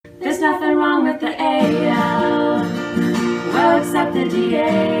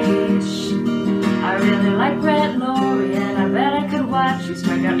like Brett Lawrie, and I bet I could watch you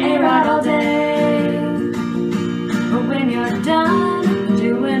strike out A-Rod all day. But when you're done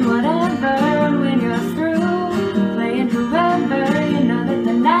doing whatever, when you're through playing whoever, you know that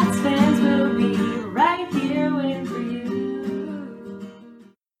the Nats fans will be right here waiting for you.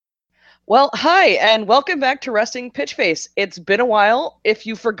 Well, hi, and welcome back to Resting Pitch Face. It's been a while. If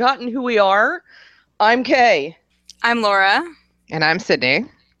you've forgotten who we are, I'm Kay. I'm Laura. And I'm Sydney.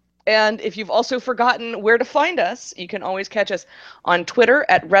 And if you've also forgotten where to find us, you can always catch us on Twitter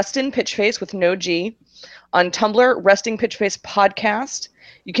at RestinPitchface with no G, on Tumblr, Resting Pitch Face Podcast.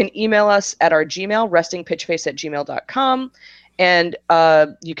 You can email us at our Gmail, restingpitchface@gmail.com. And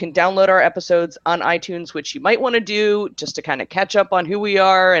you can download our episodes on iTunes, which you might want to do just to kind of catch up on who we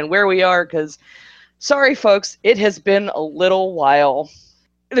are and where we are, because, sorry, folks, it has been a little while.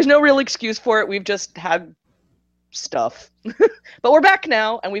 There's no real excuse for it. We've just had stuff. But we're back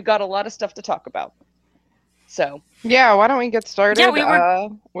now, and we've got a lot of stuff to talk about. So yeah, why don't we get started Yeah,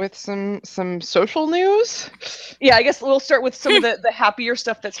 with some social news? yeah, I guess we'll start with some of the happier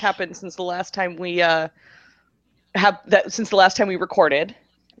stuff that's happened since the last time we recorded.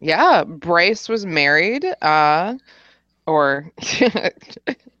 Yeah, Bryce was married, or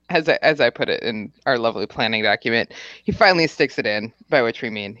as I put it in our lovely planning document, he finally sticks it in, by which we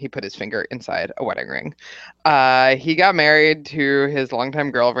mean he put his finger inside a wedding ring. He got married to his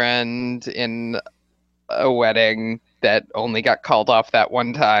longtime girlfriend in a wedding that only got called off that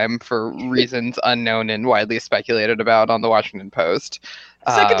one time for reasons unknown and widely speculated about on the Washington Post.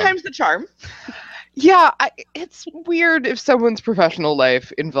 Second time's the charm. Yeah, it's weird if someone's professional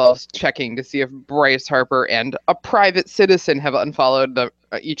life involves checking to see if Bryce Harper and a private citizen have unfollowed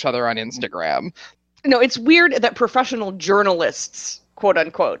each other on Instagram. No, it's weird that professional journalists, quote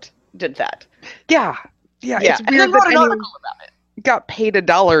unquote, did that. Yeah, it's And weird then wrote that an anyone article about it. got paid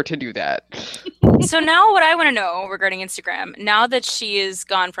 $1 to do that. So now what I want to know regarding Instagram, now that she is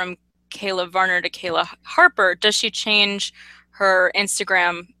gone from Kayla Varner to Kayla Harper, does she change her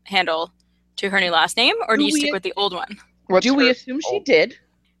Instagram handle to her new last name, or do you stick with the old one? Do we assume she did?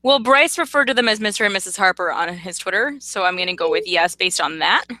 Well, Bryce referred to them as Mr. and Mrs. Harper on his Twitter, so I'm going to go with yes based on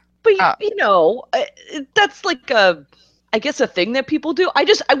that. But you know, that's like I guess a thing that people do.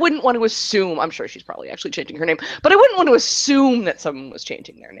 I wouldn't want to assume. I'm sure she's probably actually changing her name, but I wouldn't want to assume that someone was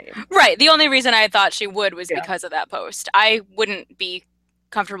changing their name. Right. The only reason I thought she would was because of that post. I wouldn't be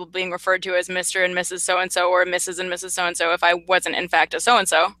comfortable being referred to as Mr. and Mrs. So-and-so or Mrs. and Mrs. So-and-so if I wasn't in fact a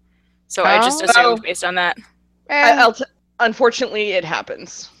so-and-so. So I just assumed based on that. Unfortunately, it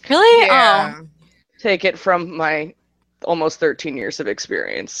happens. Really? Yeah. Oh. Take it from my almost 13 years of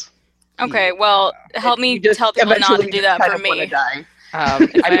experience. Okay, well, help me tell people not to do that for me.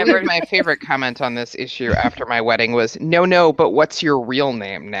 I believe my favorite comment on this issue after my wedding was, no, but what's your real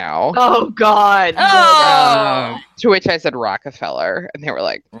name now? Oh, God. Oh! To which I said Rockefeller, and they were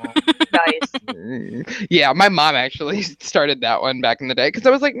like, Nice. Yeah, my mom actually started that one back in the day, because I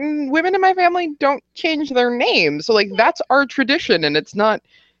was like, women in my family don't change their names, so like that's our tradition, and it's not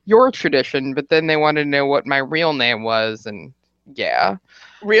your tradition. But then they wanted to know what my real name was, and yeah.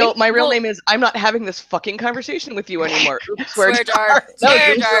 My real name is, I'm not having this fucking conversation with you anymore. Oops, Swear jar.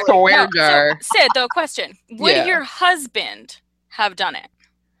 Swear jar. So, Sid, though, question. Would your husband have done it?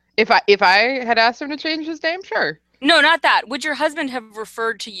 If I had asked him to change his name, sure. No, not that. Would your husband have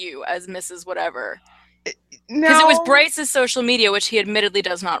referred to you as Mrs. Whatever? No. Because it was Bryce's social media, which he admittedly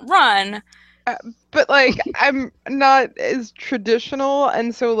does not run. But like, I'm not as traditional,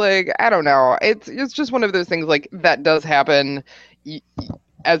 and so like, I don't know. It's just one of those things like that does happen.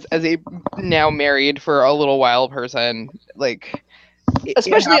 As a now married for a little while person, like,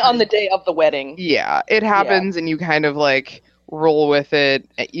 especially on the day of the wedding. Yeah, it happens, and you kind of like roll with it,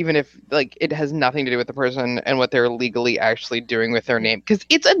 even if like it has nothing to do with the person and what they're legally actually doing with their name, because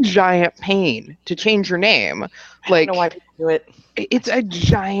it's a giant pain to change your name. Like, I don't know why people do it. It's a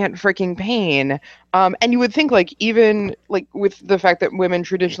giant freaking pain. And you would think like even like with the fact that women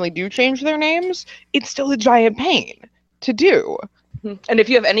traditionally do change their names, it's still a giant pain to do. And if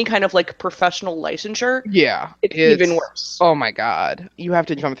you have any kind of like professional licensure, it's even worse. Oh my God. You have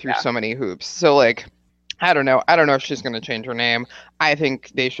to jump through so many hoops. So like, I don't know if she's going to change her name. I think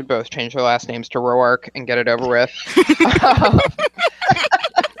they should both change their last names to Roark and get it over with.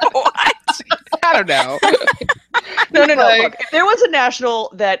 What? I don't know. No. Look, if there was a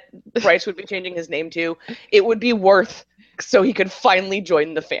national that Bryce would be changing his name to, it would be Worth, so he could finally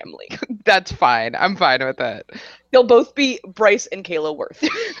join the family. That's fine. I'm fine with that. They'll both be Bryce and Kayla Worth.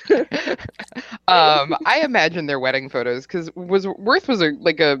 I imagine their wedding photos because Worth was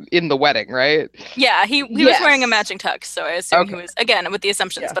in the wedding, right? Yeah, he was Yes. wearing a matching tux, so I assume he Okay. was, again, with the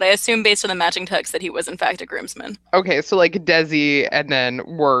assumptions, Yeah. but I assume based on the matching tux that he was in fact a groomsman. Okay, so like Desi and then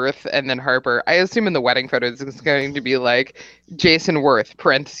Worth and then Harper. I assume in the wedding photos it's going to be like Jason Worth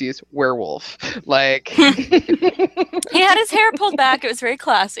parentheses werewolf. Like He had his hair pulled back. It was very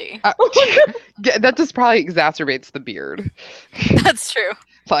classy. that just probably exacerbates the beard. That's true.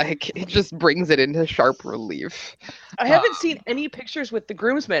 Like it just brings it into sharp relief. I haven't seen any pictures with the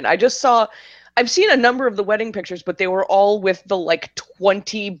groomsmen. I've seen a number of the wedding pictures, but they were all with the like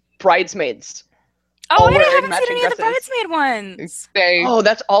 20 bridesmaids. Oh, All I wearing haven't seen matching any of the dresses. bridesmaid ones. They Oh,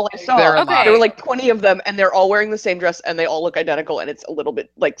 that's all I saw. They're a Okay. lot. There were like 20 of them, and they're all wearing the same dress, and they all look identical, and it's a little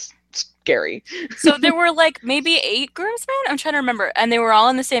bit like scary. So there were like maybe 8 groomsmen? I'm trying to remember. And they were all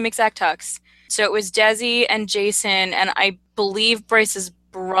in the same exact tux. So it was Desi and Jason, and I believe Bryce's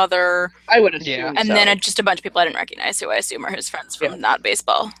brother, I would assume. Yeah. and so. then just a bunch of people I didn't recognize, who I assume are his friends from Yeah. not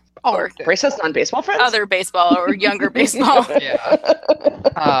baseball, oh, Bryce has non-baseball friends. other baseball or younger baseball, yeah.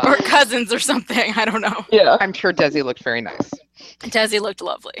 or cousins or something. I don't know. Yeah. I'm sure Desi looked very nice. Desi looked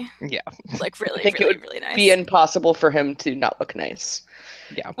lovely. Yeah. Like really, I think it really, would really nice. Be impossible for him to not look nice.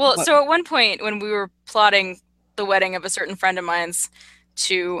 Yeah. Well, so at one point when we were plotting the wedding of a certain friend of mine's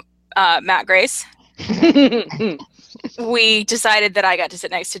to Matt Grace, we decided that I got to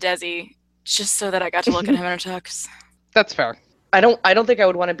sit next to Desi just so that I got to look at him in a tux. That's fair. I don't think I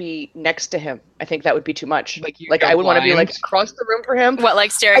would want to be next to him. I think that would be too much. Like, you Like go I would want to be like blind. across the room for him. What, like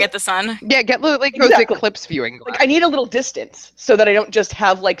staring at the sun? Yeah, get like Exactly. those eclipse viewing Like glasses. I need a little distance so that I don't just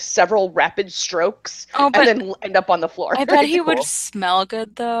have like several rapid strokes Oh, and but then end up on the floor. I bet It's he would cool. smell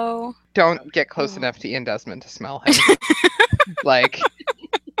good though. Don't get close enough to Ian Desmond to smell him. Like,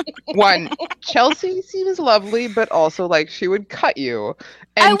 one, Chelsea seems lovely, but also like she would cut you.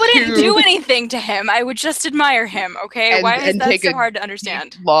 And I wouldn't two, do anything to him. I would just admire him, okay? And- Why is and that take so a hard to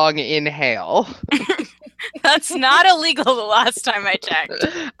understand? long inhale. That's not illegal the last time I checked.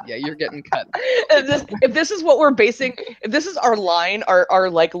 Yeah, you're getting cut. If this is what we're basing, if this is our line, our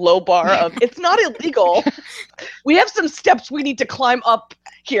like low bar of it's not illegal, we have some steps we need to climb up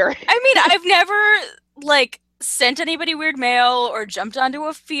here. I mean, I've never like sent anybody weird mail or jumped onto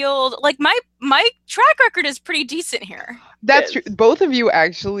a field. Like my track record is pretty decent here. That's Yes. true. Both of you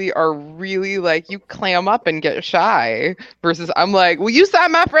actually are really like you clam up and get shy. Versus I'm like, will you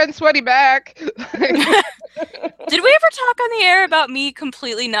sign my friend's sweaty back? Did we ever talk on the air about me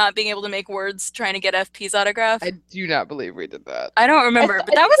completely not being able to make words trying to get FP's autograph? I do not believe we did that. I don't remember, I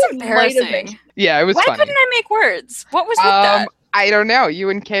but that think was we might have embarrassing. Yeah, it was Why funny. couldn't I make words? What was with that? I don't know. You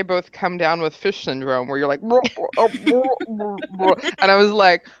and Kay both come down with fish syndrome where you're like, and I was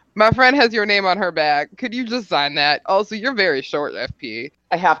like, my friend has your name on her back. Could you just sign that? Also, you're very short, FP.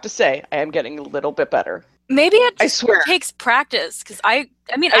 I have to say, I am getting a little bit better. Maybe it I just swear. takes practice because I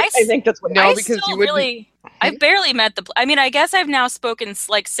mean, I think that's what. No, I because still you wouldn't- really, I barely met the. I mean, I guess I've now spoken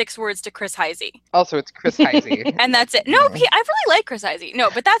like 6 words to Chris Heisey, Also, it's Chris Heisey. and that's it. No, I really like Chris Heisey. No,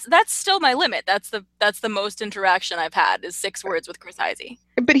 but that's still my limit. That's the most interaction I've had is 6 words with Chris Heisey.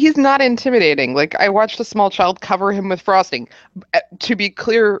 But he's not intimidating. Like, I watched a small child cover him with frosting. To be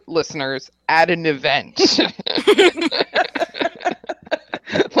clear, listeners, at an event.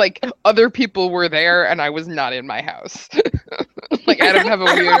 Like, other people were there and I was not in my house. Like, I don't have a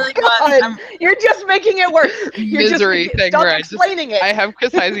weird God, you're just making it worse. You're misery just, thing stop where I just explaining it. I have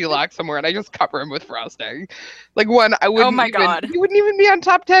Chris Heisey locked somewhere and I just cover him with frosting. Like, one, I wouldn't my even, God. he wouldn't even be on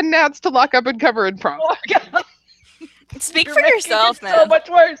top 10 nats to lock up and cover in frosting. Oh my God, Speak you're for making yourself, it man. So much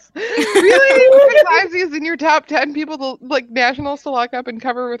worse. Really? Chris Heisey is in your top 10 people, to, like, nationals to lock up and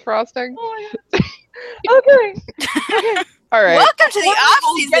cover with frosting? Oh my God. Okay. All right. Welcome to the What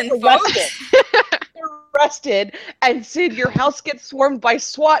off people season, get folks. arrested, and Sid, your house gets swarmed by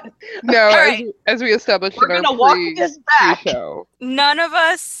SWAT. No, All as, right. as we established We're in gonna our walk this back. pre-show. None of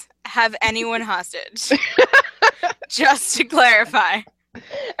us have anyone hostage. Just to clarify.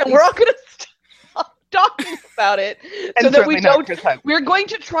 And we're all gonna stop talking about it so And that we certainly not don't. Chris Heisey. We're going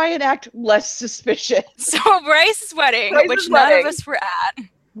to try and act less suspicious. So Bryce's wedding, Bryce's which none wedding. of us were at.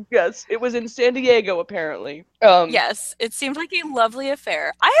 Yes, it was in San Diego, apparently. Yes, it seemed like a lovely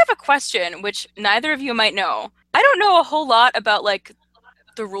affair. I have a question, which neither of you might know. I don't know a whole lot about like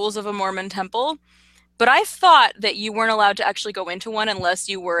the rules of a Mormon temple, but I thought that you weren't allowed to actually go into one unless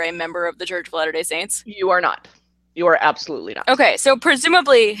you were a member of the Church of Latter-day Saints. You are not. You are absolutely not. Okay, so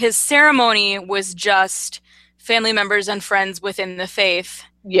presumably his ceremony was just family members and friends within the faith.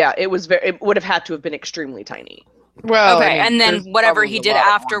 Yeah, it was very. It would have had to have been extremely tiny. Well, Okay, I mean, and then there's whatever probably he a did lot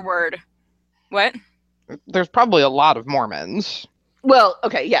of afterward. What? there's probably a lot of Mormons. Well,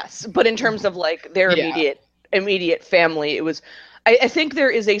 okay, yes, but in terms of like their Yeah. immediate family, it was. I think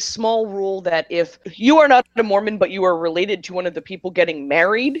there is a small rule that if you are not a Mormon but you are related to one of the people getting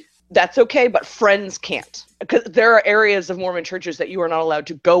married, that's okay, but friends can't. Because there are areas of Mormon churches that you are not allowed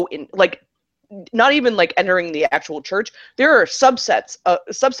to go in, like not even like entering the actual church. There are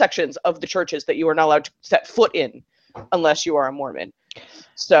subsections of the churches that you are not allowed to set foot in unless you are a Mormon.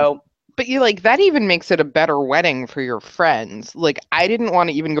 So But you like that even makes it a better wedding for your friends. Like I didn't want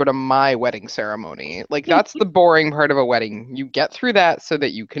to even go to my wedding ceremony. Like that's the boring part of a wedding. You get through that so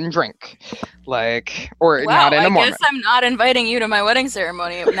that you can drink. Like or Wow, not in a I Mormon. guess I'm not inviting you to my wedding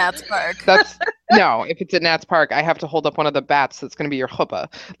ceremony at Nats Park. That's no, if it's at Nats Park, I have to hold up one of the bats that's going to be your chuppah.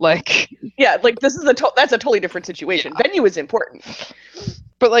 Like yeah, like this is that's a totally different situation. Venue is important.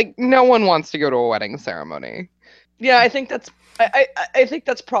 but like no one wants to go to a wedding ceremony. Yeah, I think that's I think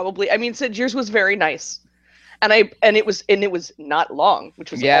that's probably. I mean, Sid, yours was very nice, and it was not long,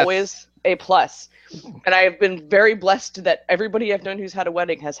 which was Yes. always a plus. And I have been very blessed that everybody I've known who's had a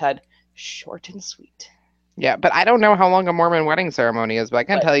wedding has had short and sweet. Yeah, but I don't know how long a Mormon wedding ceremony is, but I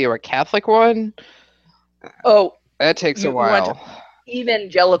can But- tell you a Catholic one, Oh, that takes a You went- while.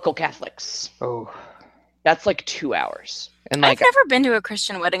 evangelical Catholics. Oh. That's like 2 hours. And like I've never been to a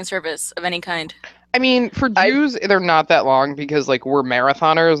Christian wedding service of any kind. I mean, for I- Jews, they're not that long because like we're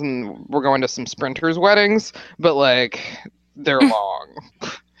marathoners and we're going to some sprinters' weddings, but like they're long.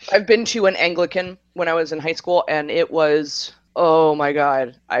 I've been to an Anglican when I was in high school, and it was, oh my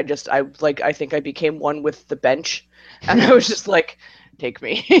God. I think I became one with the bench, and I was just like, take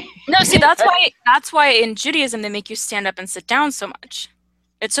me. No, see, that's why in Judaism they make you stand up and sit down so much.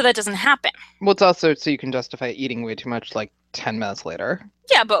 It's so that doesn't happen. Well, it's also so you can justify eating way too much like 10 minutes later.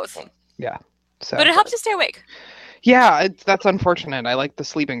 Yeah, both. So But it helps you stay awake. yeah, that's unfortunate. I like the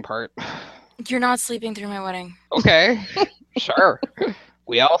sleeping part. You're not sleeping through my wedding. Okay, sure.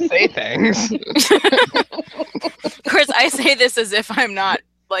 We all say things. Of course, I say this as if I'm not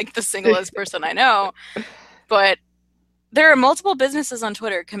like the singlest person I know, but there are multiple businesses on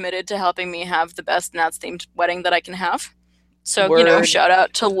Twitter committed to helping me have the best Nats themed wedding that I can have. So, Word. shout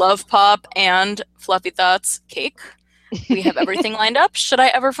out to Love Pop and Fluffy Thoughts Cake. We have everything lined up. Should I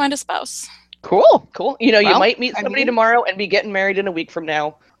ever find a spouse? Cool. Cool. You Well, might meet I somebody mean- tomorrow and be getting married in a week from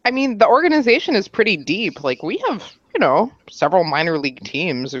now. I mean, the organization is pretty deep. Like we have, several minor league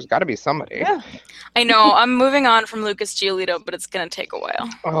teams. There's got to be somebody. Yeah. I know, I'm moving on from Lucas Giolito, but it's going to take a while.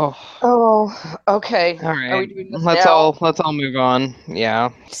 Oh, Oh, okay. all right. Are we doing this let's now? all move on. Yeah.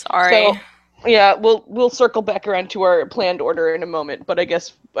 Sorry. So, yeah, we'll circle back around to our planned order in a moment, but I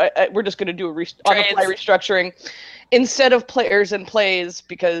guess we're just going to do a on-the-fly restructuring instead of players and plays,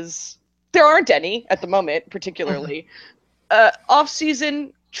 because there aren't any at the moment, particularly.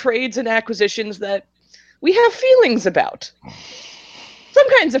 Off-season trades and acquisitions that we have feelings about. Some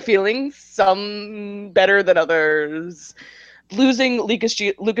kinds of feelings, some better than others. Losing Lucas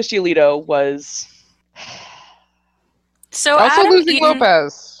Giolito was... So Also Adam losing Eaton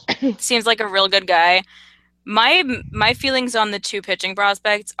Lopez. seems like a real good guy. My feelings on the two pitching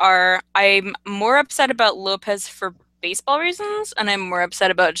prospects are I'm more upset about Lopez for baseball reasons, and I'm more upset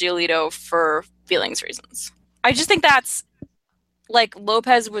about Giolito for feelings reasons. I just think that's like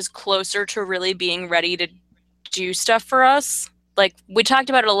Lopez was closer to really being ready to do stuff for us. Like we talked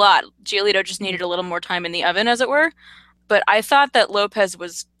about it a lot. Giolito just needed a little more time in the oven, as it were. But I thought that Lopez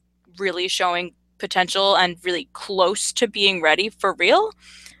was really showing potential and really close to being ready for real.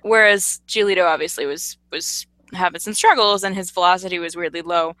 Whereas Giolito obviously was having some struggles and his velocity was weirdly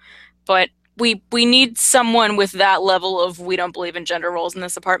low. But we need someone with that level of we don't believe in gender roles in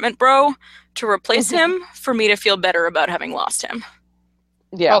this apartment, bro, to replace him for me to feel better about having lost him.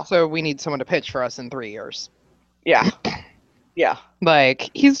 Yeah, Also, we need someone to pitch for us in 3 years. yeah, yeah. Like,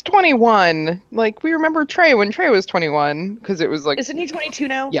 he's 21. Like, we remember Trey when Trey was 21, because it was like, Isn't he 22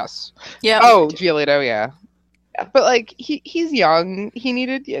 now? yes. Yeah. Oh, Giolito, yeah. Yeah. But, like, he's young. He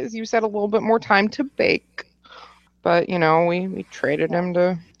needed, as you said, a little bit more time to bake. But, we traded him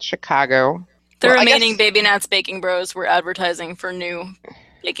to Chicago. The Well, I remaining guess- Baby Nats Baking Bros were advertising for new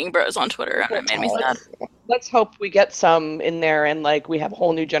Baking Bros on Twitter, and it made me sad. Let's hope we get some in there and like we have a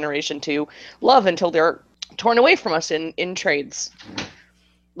whole new generation to love until they're torn away from us in trades. At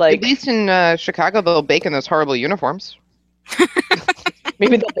Like least in Chicago, they'll bake in those horrible uniforms.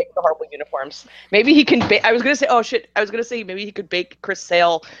 maybe they'll make the horrible uniforms. Maybe he can bake. I was gonna say, oh shit! I was gonna say maybe he could bake Chris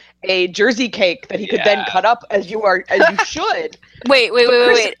Sale a jersey cake that he could then Yeah. cut up as you should. Wait. Chris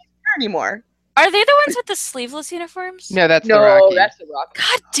isn't there anymore. Are they the ones with the sleeveless uniforms? No, that's the No, Rocky. that's the Rocky.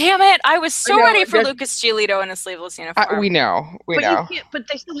 God damn it! I was so I know, ready for that's- Lucas Giolito in a sleeveless uniform. We know. We But know. you can't. But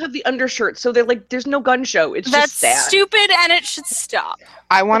they still have the undershirt, so they're like, there's no gun show. It's That's just sad. stupid, and it should stop.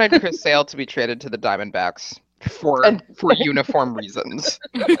 I wanted Chris Sale to be traded to the Diamondbacks for uniform reasons.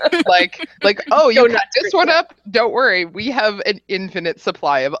 like oh, you Go cut nuts, this Chris one Sale. up. Don't worry, we have an infinite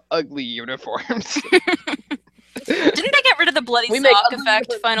supply of ugly uniforms. Didn't they get rid of the bloody We make sock ugly effect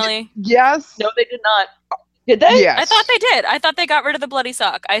uniforms. finally? Yes. No, they did not. Did they? Yes. I thought they did. I thought they got rid of the bloody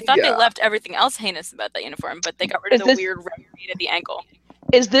sock. I thought they Yeah. left everything else heinous about that uniform, but they got rid of Is the this- weird red bead at the ankle.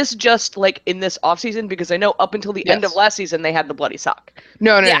 Is this just like in this off season? Because I know up until the end Yes. of last season they had the bloody sock.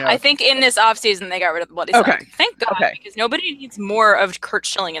 No. Yeah, I think in this offseason they got rid of the bloody sock. Okay. Thank God, Okay. because nobody needs more of Kurt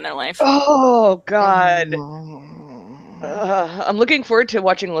Schilling in their life. Oh God. Mm. I'm looking forward to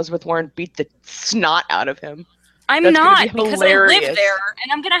watching Elizabeth Warren beat the snot out of him. I'm That's gonna not, be because I hilarious. live there,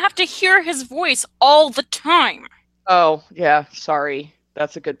 and I'm going to have to hear his voice all the time. Oh yeah, sorry.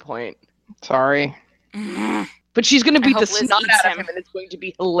 That's a good point. Sorry. But she's gonna I beat the hope Liz snot eats out of him. him, and it's going to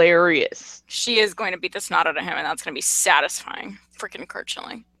be hilarious. She is going to beat the snot out of him, and that's going to be satisfying. Freaking Kurt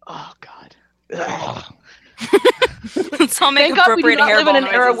Schilling. Oh God. Ugh. Let's all make Thank God we do appropriate not live in hairball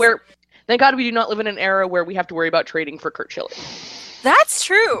an era noises. where. Thank God we do not live in an era where we have to worry about trading for Kurt Schilling. That's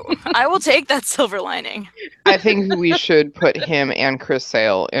true. I will take that silver lining. I think we should put him and Chris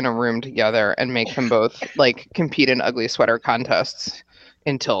Sale in a room together and make them both like compete in ugly sweater contests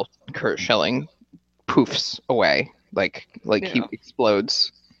until Kurt Schilling poofs away, like he Yeah.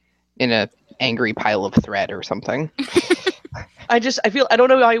 explodes in a angry pile of thread or something. I don't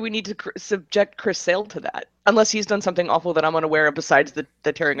know why we need to subject Chris Sale to that, unless he's done something awful that I'm unaware of besides the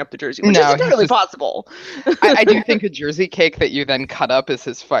tearing up the jersey, which No, is he's entirely just- possible. I do think a jersey cake that you then cut up as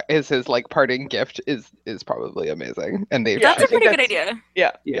his like parting gift is probably amazing, and they Yeah, That's a I think pretty good idea.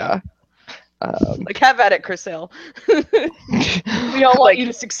 yeah. Like, have at it, Chris Sale. We all want Like- you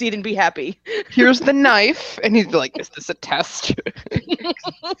to succeed and be happy. Here's the knife, and he's like, "Is this a test?"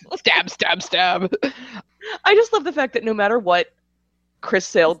 Stab, stab, stab. I just love the fact that no matter what Chris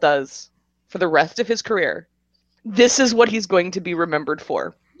Sale does for the rest of his career, this is what he's going to be remembered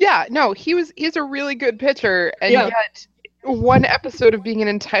for. Yeah, no, he's a really good pitcher, and Yeah. yet one episode of being an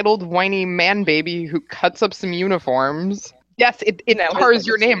entitled whiny man baby who cuts up some uniforms. Yes, it That was stars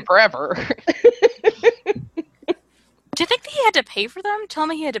your name forever. Do you think that he had to pay for them? Tell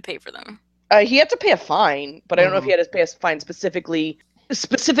me he had to pay for them. He had to pay a fine, but I don't know if he had to pay a fine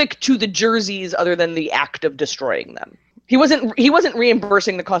specific to the jerseys, other than the act of destroying them. He wasn't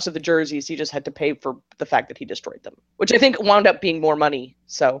reimbursing the cost of the jerseys. He just had to pay for the fact that he destroyed them, which I think wound up being more money.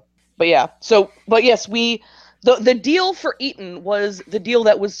 So, but yes, the deal for Eaton was the deal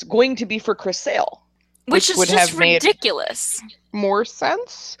that was going to be for Chris Sale. Which Which is would just have made- ridiculous. More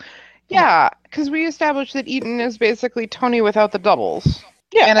sense? Yeah, because we established that Eaton is basically Tony without the doubles.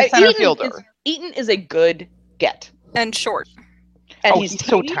 Yeah, And a center Eaton fielder. Eaton is a good get, And short. and He's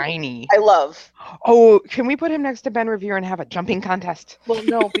so tiny. I love. Oh, can we put him next to Ben Revere and have a jumping contest? Well,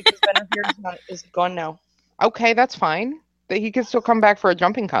 no, because Ben Revere is gone now. Okay, that's fine. That he can still come back for a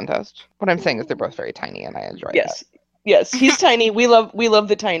jumping contest. What I'm saying is they're both very tiny, and I enjoy Yes. Yes, he's tiny. We love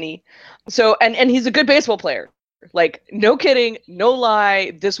the tiny. So and he's a good baseball player. Like, no kidding, no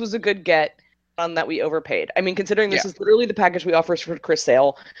lie. This was a good get on that we overpaid. I mean, considering this Yeah. is literally the package we offer for Chris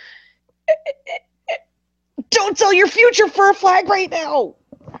Sale. Don't sell your future for a flag right now.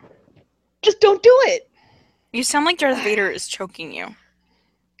 Just don't do it. You sound like Darth Vader is choking you.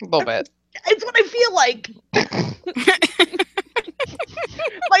 A little bit. It's what I feel like.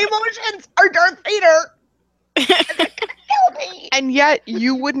 My emotions are Darth Vader. And yet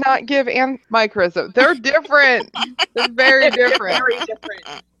you would not give Mike Rizzo. They're different. They're very different. Very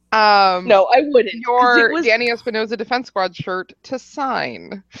different. No, I wouldn't. 'cause your it was- Danny Espinosa Defense Squad shirt to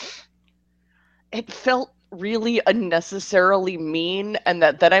sign. it felt really unnecessarily mean, and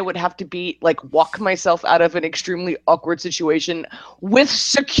that then I would have to be like walk myself out of an extremely awkward situation with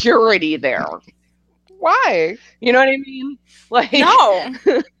security there. Why? You know what I mean? Like, No.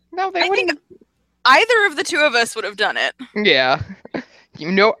 No, they I wouldn't. think either of the two of us would have done it. Yeah.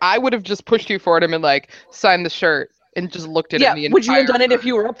 You know, I would have just pushed you forward and been like, sign the shirt, and just looked at yeah. it the Would you have entire done it if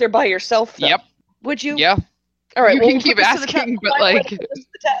you were up there by yourself? Though? Yep. Would you? Yeah. All right. You well, can we'll keep put this to the asking, test. but We'll find a way like- to put this to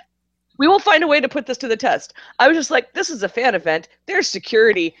the test. We will find a way to put this to the test. I was just like, this is a fan event. There's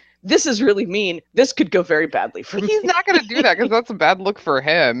security. This is really mean. This could go very badly for me. He's not gonna do that because that's a bad look for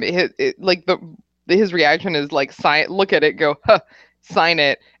him. His reaction is like, look at it, go, huh, sign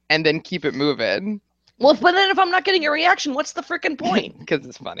it, and then keep it moving Well, but then if I'm not getting a reaction, what's the freaking point? because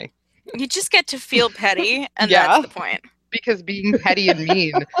it's funny. You just get to feel petty, and Yeah. that's the point. because being petty and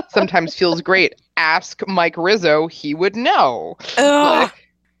mean sometimes feels great. Ask Mike Rizzo, he would know. Ugh. Like,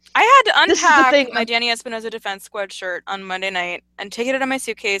 I had to This is the unpack thing, my Danny Espinosa Defense Squad shirt on Monday night and take it out of my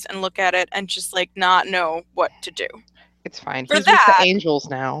suitcase and look at it and just like not know what to do. it's fine. For He's with that- the Angels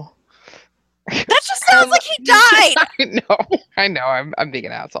now. That just sounds like he died. I know. I'm being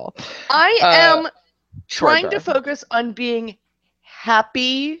an asshole. I am trying to Georgia. focus on being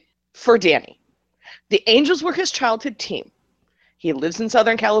happy for Danny. The Angels were his childhood team. He lives in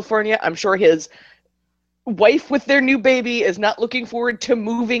Southern California. I'm sure his wife with their new baby is not looking forward to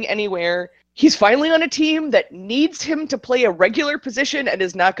moving anywhere. He's finally on a team that needs him to play a regular position and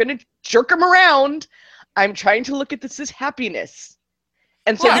is not going to jerk him around. I'm trying to look at this as happiness.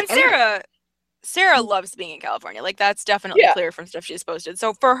 And so Well, and Sarah loves being in California. Like that's definitely Yeah. clear from stuff she's posted.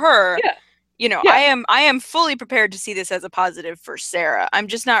 So for her, Yeah. you know, Yeah. I am fully prepared to see this as a positive for Sarah. I'm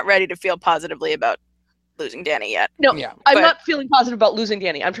just not ready to feel positively about losing Danny yet. No, Yeah. I'm But- not feeling positive about losing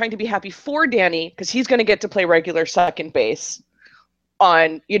Danny. I'm trying to be happy for Danny because he's going to get to play regular second base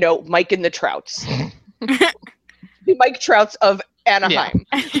on, Mike and the Trouts. The Mike Trouts of Anaheim.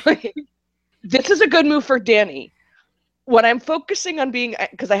 This is a good move for Danny. When I'm focusing on being,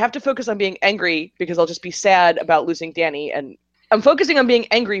 because I have to focus on being angry because I'll just be sad about losing Danny. And I'm focusing on being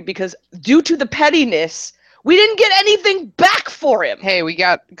angry because due to the pettiness, we didn't get anything back for him. Hey, we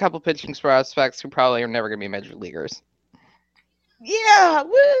got a couple pitching prospects who probably are never going to be major leaguers. Yeah.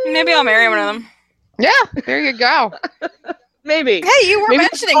 Woo. Maybe I'll marry one of them. Yeah, there you go. Maybe. Hey, you were Maybe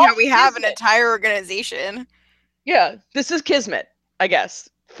mentioning it's how we have an Kismet. entire organization. Yeah. This is Kismet, I guess,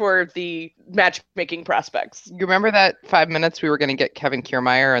 for the matchmaking prospects. You remember that 5 minutes we were going to get Kevin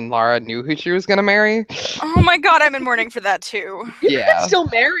Kiermaier and Laura knew who she was going to marry? Oh my god, I'm in mourning for that too. You Yeah. could still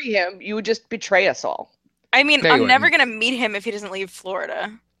marry him. You would just betray us all. I mean, No, you I'm never wouldn't. gonna meet him if he doesn't leave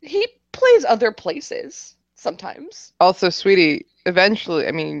Florida. He plays other places sometimes. Also, sweetie, eventually,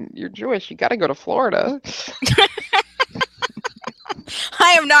 I mean, you're Jewish. You got to go to Florida.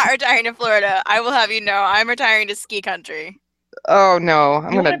 I am not retiring to Florida. I will have you know, I'm retiring to ski country. Oh, no. I'm You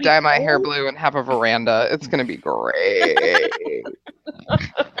going wanna to be dye my hair old? blue and have a veranda. It's going to be great.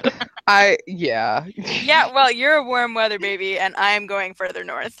 Yeah. Yeah, well, you're a warm weather baby, and I am going further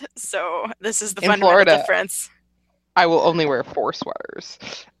north. So this is the In fundamental Florida. difference. I will only wear 4 sweaters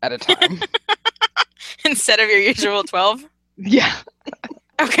at a time. Instead of your usual 12. Yeah.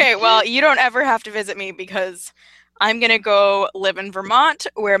 Okay, well, you don't ever have to visit me because I'm going to go live in Vermont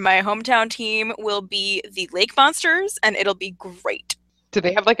where my hometown team will be the Lake Monsters and it'll be great. Do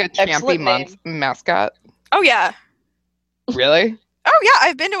they have like a Excellent Champy mascot? Oh, yeah. Really? Oh, yeah.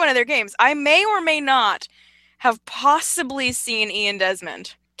 I've been to one of their games. I may or may not have possibly seen Ian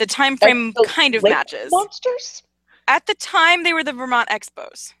Desmond. The time frame the kind of Lake matches. Monsters? At the time, they were the Vermont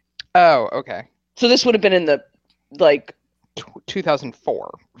Expos. Oh, okay. So this would have been in the,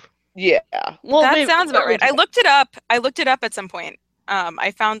 2004. yeah. Well, That maybe- sounds about right. I looked it up. at some point.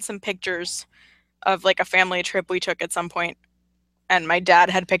 I found some pictures of like a family trip we took at some point, and my dad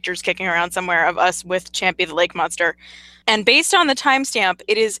had pictures kicking around somewhere of us with Champy the Lake Monster. And based on the timestamp,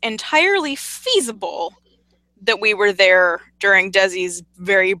 it is entirely feasible that we were there during Desi's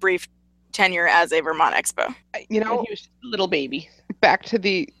very brief tenure as a Vermont Expo. You And know, he was a little baby. back to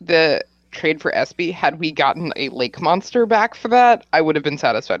the trade for Espy, had we gotten a lake monster back for that, I would have been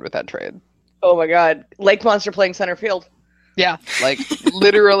satisfied with that trade. Oh my God. Lake Monster playing center field. Yeah, like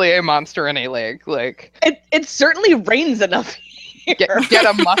literally a monster in a lake. Like It certainly rains enough here. get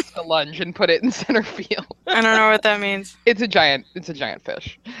a muskellunge and put it in center field. I don't know what that means. It's a giant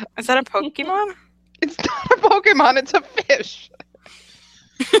fish. Is that a Pokemon? It's not a Pokemon, it's a fish.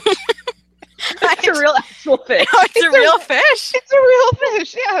 It's a real actual fish. Oh, it's a real fish. It's a real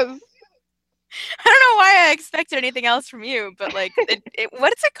fish, yes. I don't know why I expected anything else from you, but like,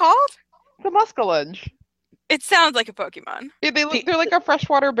 what is it called? The muskellunge. It sounds like a Pokemon. Yeah, they're like a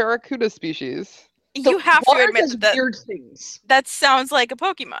freshwater barracuda species. You have to Water admit does that weird things. that sounds like a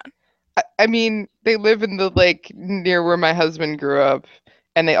Pokemon. I mean, they live in the lake near where my husband grew up,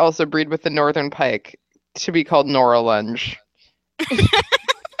 and they also breed with the northern pike to be called Noralunge.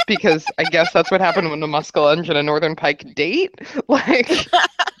 Because I guess that's what happened when a muskellunge and a northern pike date. Like,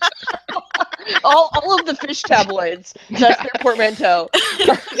 All of the fish tabloids. That's their portmanteau.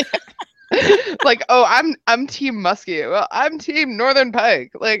 like, oh, I'm team muskie. Well, I'm team northern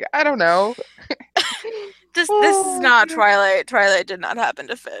pike. Like, I don't know. This is not Twilight. Twilight did not happen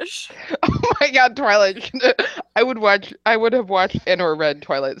to fish. Oh my god, Twilight. I would have watched and or read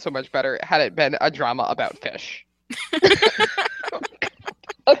Twilight so much better had it been a drama about fish.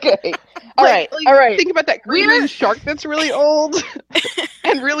 Okay. All right. All right. Think about that green We're- ringed shark that's really old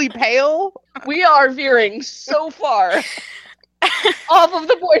and really pale. We are veering so far off of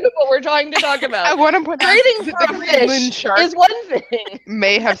the point of what we're trying to talk I about. want to put Trading the for a Greenland fish shark is one thing.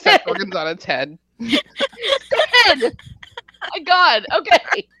 may have sex organs on its head. Dead. My God.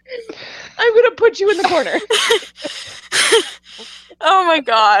 Okay. I'm gonna put you in the corner. Oh my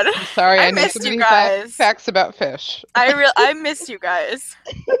god. I'm sorry, I I know missed so you many guys. facts about fish. I missed you guys.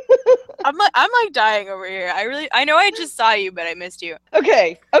 I'm like dying over here. I know I just saw you, but I missed you.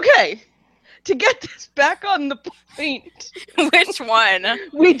 Okay. To get this back on the point, Which one?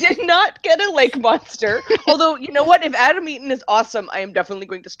 we did not get a lake monster. Although, you know what? If Adam Eaton is awesome, I am definitely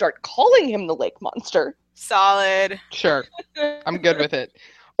going to start calling him the lake monster. Solid. Sure, I'm good with it.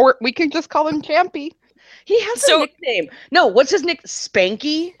 Or we could just call him Champy. He has So- a nickname. No, what's his nick?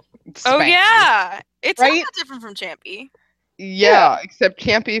 Spanky? Oh Spanky. yeah. It's Right? not that different from Champy. Yeah, except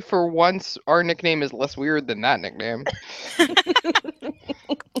Champy, for once, our nickname is less weird than that nickname.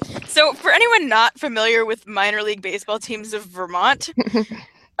 So for anyone not familiar with minor league baseball teams of Vermont,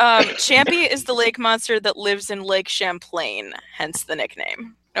 Champy is the lake monster that lives in Lake Champlain, hence the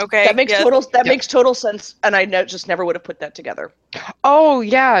nickname. Okay. That makes yes. makes total sense, and I just never would have put that together. Oh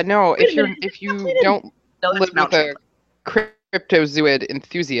yeah, no. Wait a If you minute, if you Champlain in- don't No, that's live Mount with a cryptozoid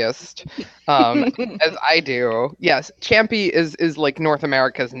enthusiast, as I do, yes, Champy is like North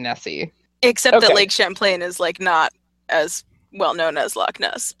America's Nessie. Except that Okay. Lake Champlain is like not as well known as Loch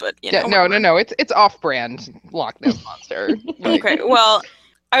Ness, but you know. Yeah, no. It's off-brand Loch Ness monster. Like, Okay, well,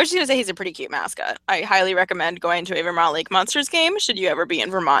 I was just gonna say he's a pretty cute mascot. I highly recommend going to a Vermont Lake Monsters game should you ever be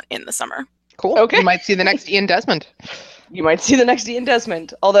in Vermont in the summer. cool. Okay. You might see the next Ian Desmond. You might see the next Ian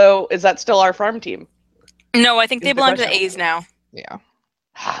Desmond. Although, is that still our farm team? No, I think Is they the belong to the question. A's now. Yeah.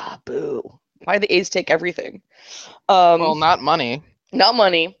 Ah, boo. Why the A's take everything? Well, not money. Not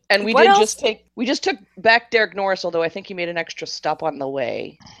money. And we What did else? just took back Derek Norris, although I think he made an extra stop on the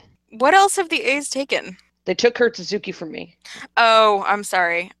way. What else have the A's taken? They took Kurt Suzuki from me. Oh, I'm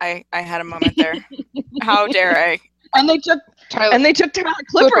sorry. I had a moment there. How dare I? And they took Tyler, Tyler Clippard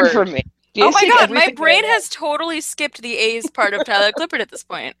Clippard. from me. The Oh A's my take god, my everything brain that I has totally skipped the A's part of Tyler Clippard at this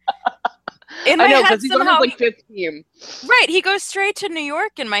point. In my I know, head because he's on somehow his like fifth team. right, he goes straight to New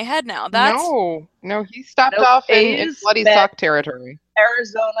York in my head now. That's No, he stopped Nope, off in A's, bloody Mets. sock territory.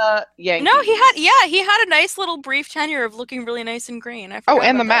 Arizona Yankees. No, he had a nice little brief tenure of looking really nice and green. I Oh, forgot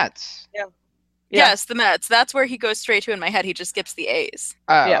and the about that. Mets. Yeah. Yes, the Mets. That's where he goes straight to in my head. He just skips the A's.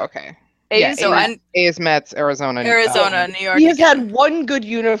 Oh, Yeah. okay. A's. Yeah, So A's, and A's, Mets, Arizona. Arizona, New York. He has again. had one good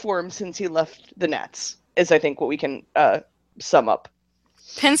uniform since he left the Nets. Is I think what we can sum up.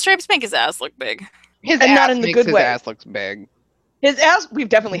 Pinstripes make his ass look big. His and ass not in the makes good his way. ass looks big. His ass. We've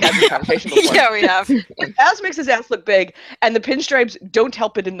definitely had this conversation before. Yeah, we have. His ass makes his ass look big, and the pinstripes don't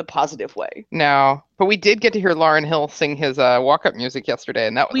help it in the positive way. No, but we did get to hear Lauryn Hill sing his walk-up music yesterday,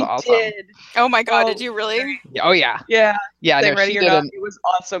 and that was We awesome. did. Oh my god, Oh, did you really? Oh yeah, Yeah. yeah. Say No, ready she or did not. an It was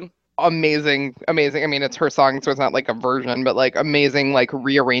awesome. amazing. I mean, it's her song, so it's not like a version, but like amazing, like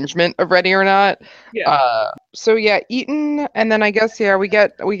rearrangement of Ready or Not. Yeah. So yeah, Eaton, and then I guess we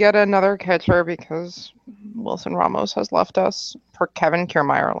get another catcher because Wilson Ramos has left us for Kevin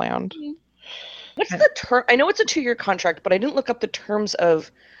Kiermaier land. What's the term? I know it's a 2-year contract, but I didn't look up the terms of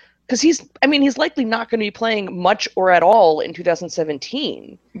because he's likely not going to be playing much or at all in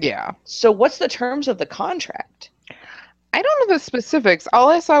 2017. Yeah. So what's the terms of the contract? I don't know the specifics. All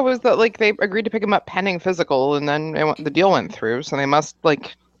I saw was that like they agreed to pick him up pending physical, and then the deal went through. So they must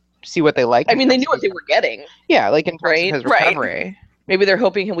like see what they like. I mean, they knew what they were getting. Yeah, like in terms Right, of his right. recovery. Maybe they're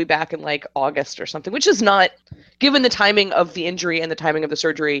hoping he'll be back in like August or something, which is not, given the timing of the injury and the timing of the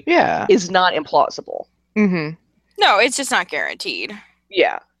surgery, Yeah. is not implausible. Mm-hmm. No, it's just not guaranteed.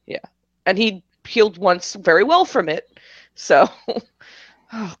 Yeah. And he healed once very well from it. So,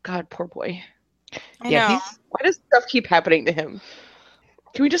 oh God, poor boy. I Yeah, know. he's- Why does stuff keep happening to him?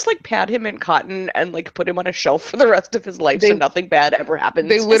 Can we just like pad him in cotton and like put him on a shelf for the rest of his life so They- nothing bad ever happens?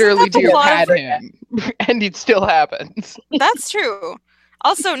 They literally that the do plot had of- him, and it still happens. That's true.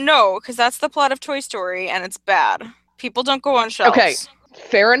 Also, no, because that's the plot of Toy Story, and it's bad. People don't go on shelves. Okay.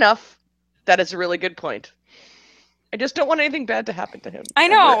 Fair enough. That is a really good point. I just don't want anything bad to happen to him. I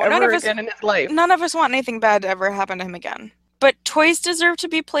know, none Ever of us- again in his life. None of us want anything bad to ever happen to him again. But toys deserve to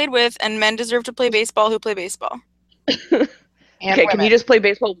be played with, and men deserve to play baseball who play baseball. And Okay, can women. he just play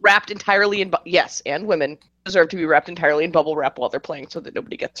baseball wrapped entirely in yes, and women deserve to be wrapped entirely in bubble wrap while they're playing so that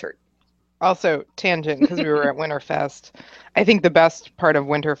nobody gets hurt. Also, tangent, because we were at Winterfest. I think the best part of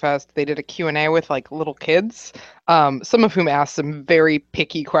Winterfest, they did a Q&A with like little kids, some of whom asked some very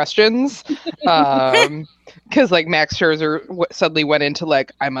picky questions. Because like Max Scherzer suddenly went into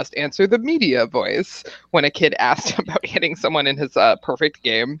like, I must answer the media voice when a kid asked about hitting someone in his perfect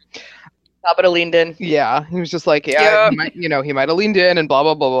game. Tabata leaned in. Yeah, he was just like, yeah, Yep. he might, he might have leaned in and blah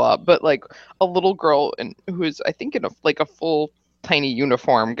blah blah blah. But like a little girl who's I think in a full tiny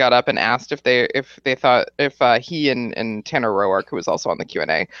uniform got up and asked if they thought if he and Tanner Roark, who was also on the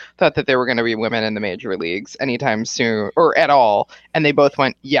Q&A, thought that there were going to be women in the major leagues anytime soon or at all, and they both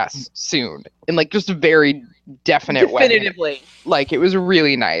went yes, soon, in like just a very definite way. Definitively. Like it was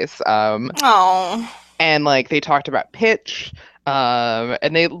really nice. Oh. And like they talked about pitch.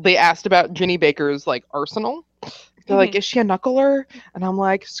 And they asked about Ginny Baker's like arsenal. They're like, is she a knuckler? And I'm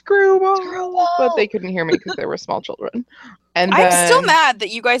like, screwball. But they couldn't hear me because they were small children. And I'm then, still mad that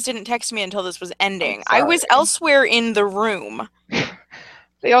you guys didn't text me until this was ending. I was sorry. elsewhere in the room.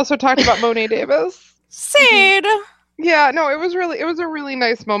 They also talked about Monet Davis. Sid. Yeah, no, it was a really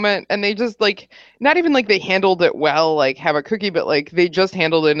nice moment, and they just like not even like they handled it well, like have a cookie, but like they just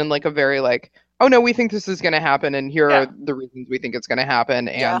handled it in like a very like, oh no, we think this is gonna happen, and here are the reasons we think it's gonna happen,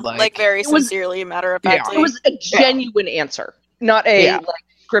 and Yeah, like very it was- sincerely, matter of factly. It was a genuine answer, not a like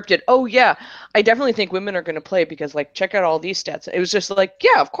scripted. Oh yeah, I definitely think women are going to play because like check out all these stats. It was just like,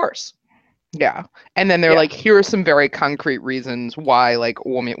 yeah, of course. Yeah. And then they're like, here are some very concrete reasons why like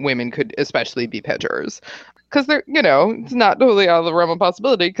women could especially be pitchers. Because they're, it's not totally out of the realm of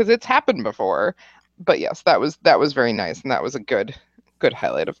possibility because it's happened before. But yes, that was very nice, and that was a good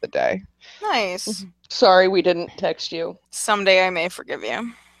highlight of the day. Nice. Sorry we didn't text you. Someday I may forgive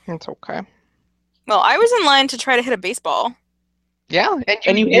you. It's okay. Well, I was in line to try to hit a baseball. Yeah,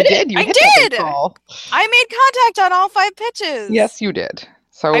 and you you hit did. You I hit that did! baseball. I made contact on all 5 pitches. Yes, you did.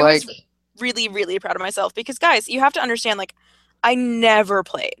 So I like, was really, really proud of myself because, guys, you have to understand, like, I never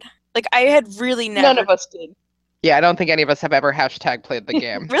played. I had really never. None of us did. yeah, I don't think any of us have ever # played the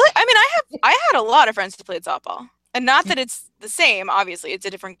game. Really? I mean, I had a lot of friends who played softball. And not that it's the same, obviously, it's a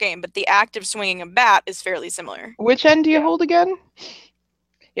different game, but the act of swinging a bat is fairly similar. Which end do you hold again?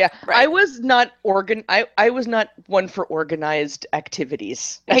 Yeah, Right. I was not I was not one for organized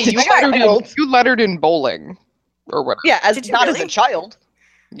activities. Hey, As a you child. lettered in bowling, or what? Yeah, Did you not as really? a child.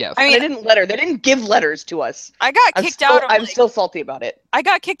 Yes. I I mean, they didn't letter. They didn't give letters to us. I got kicked out of I'm still salty about it. I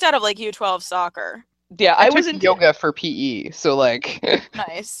got kicked out of like U12 soccer. Yeah, I I took was in yoga for PE, so like,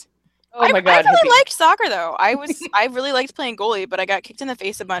 Nice. Oh my god, I really hippie. liked soccer though. I really liked playing goalie, but I got kicked in the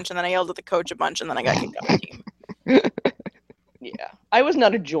face a bunch, and then I yelled at the coach a bunch, and then I got kicked off the team. Yeah, I was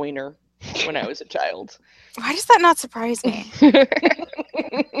not a joiner when I was a child. Why does that not surprise me?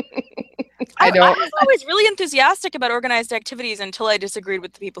 I I don't. was always really enthusiastic about organized activities until I disagreed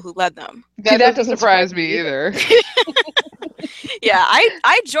with the people who led them. That that doesn't doesn't surprise surprise me me either. Yeah,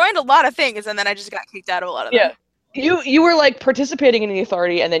 I joined a lot of things, and then I just got kicked out of a lot of them. Yeah. You were like participating in the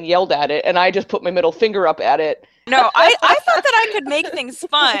authority and then yelled at it, and I just put my middle finger up at it. No, I thought that I could make things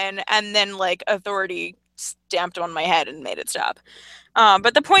fun, and then like authority stamped on my head and made it stop.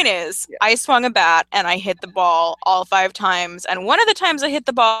 But the point is, I swung a bat and I hit the ball all 5 times. And one of the times I hit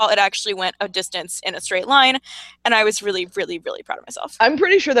the ball, it actually went a distance in a straight line. And I was really, really, really proud of myself. I'm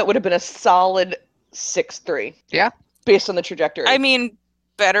pretty sure that would have been a solid 6-3. Yeah. Based on the trajectory. I mean,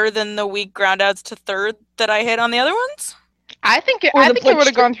 better than the weak groundouts to third that I hit on the other ones. I think it Or the would blitz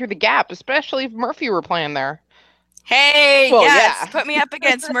have gone through the gap, especially if Murphy were playing there. Hey, Well, yes, yeah. put me up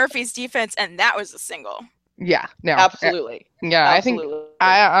against Murphy's defense, and that was a single. Yeah. No. Absolutely. Yeah. Absolutely.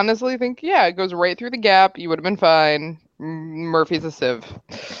 I honestly think it goes right through the gap. You would have been fine. Murphy's a sieve.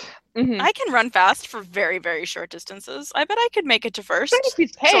 Mhm. I can run fast for very, very short distances. I bet I could make it to first. 90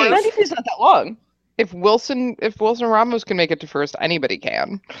 feet's, Hey. hey, 90 feet's not that long. If Wilson Ramos can make it to first, anybody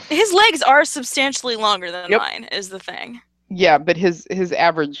can. His legs are substantially longer than Yep. mine, is the thing. Yeah, but his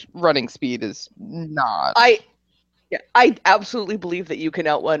average running speed is not. I absolutely believe that you can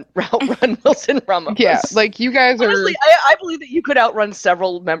outrun Wilson Ramos. Yeah, like you guys are. Honestly, I believe that you could outrun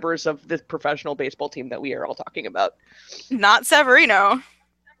several members of this professional baseball team that we are all talking about. Not Severino.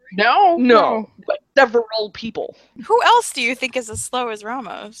 No, but several people. Who else do you think is as slow as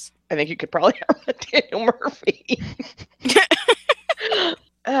Ramos? I think you could probably outrun Daniel Murphy.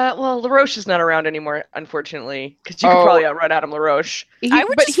 Well, LaRoche is not around anymore, unfortunately, because you could probably outrun Adam LaRoche. I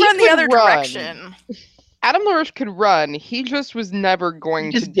would just run the other direction. Adam LaRoche could run. He just was never going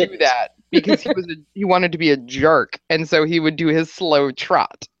He to just do didn't. that because he wanted to be a jerk, and so he would do his slow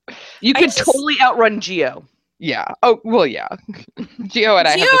trot. You I could just- totally outrun Gio. Yeah. Oh well, yeah. Gio and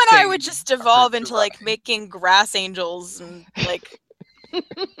I. You have the and I same would just devolve group into of like running. making grass angels and like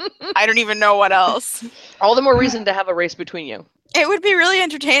I don't even know what else. All the more reason to have a race between you. It would be really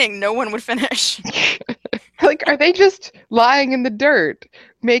entertaining. No one would finish. Like, are they just lying in the dirt,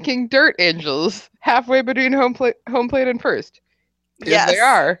 making dirt angels halfway between home plate and first? Yes, Yes. they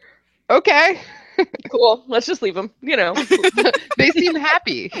are. Okay. cool. Let's just leave them. You know. They seem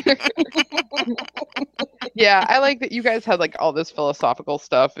happy. Yeah, I like that you guys had like all this philosophical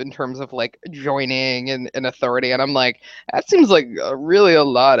stuff in terms of like joining and authority, and I'm like, that seems like really a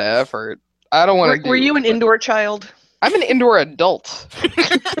lot of effort. I don't want to do. Were you an indoor child? I'm an indoor adult.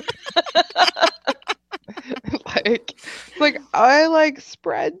 like I like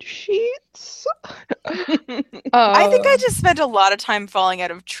spreadsheets. I think I just spent a lot of time falling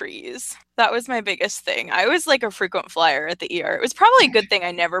out of trees. That was my biggest thing. I was like a frequent flyer at the ER. It was probably a good thing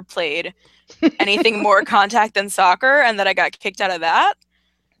I never played anything more contact than soccer and that I got kicked out of that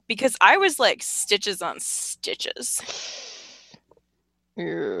because I was like stitches on stitches.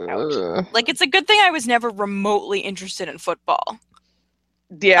 Yeah. Like it's a good thing I was never remotely interested in football.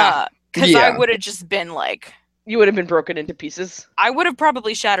 Yeah. Because I would have just been like... You would have been broken into pieces. I would have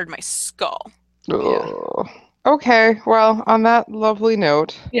probably shattered my skull. Yeah. Okay, well, on that lovely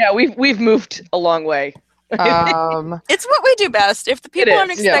note. Yeah, we've moved a long way. It's what we do best. If the people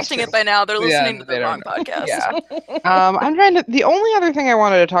aren't expecting it by now, they're listening to the wrong podcast. Yeah. I'm trying to. The only other thing I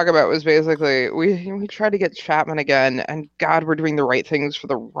wanted to talk about was basically we tried to get Chapman again, and God, we're doing the right things for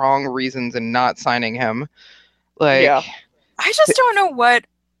the wrong reasons and not signing him. Like, I just don't know what.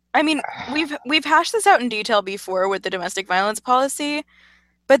 I mean, we've hashed this out in detail before with the domestic violence policy,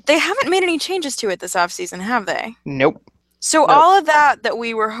 but they haven't made any changes to it this offseason, have they? Nope. So all of that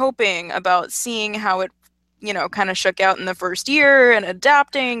we were hoping about seeing how it, you know, kind of shook out in the first year and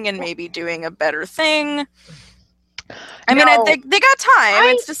adapting and maybe doing a better thing. I mean, they got time.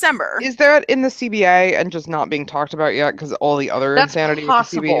 It's December. Is that in the CBA and just not being talked about yet because all the other insanity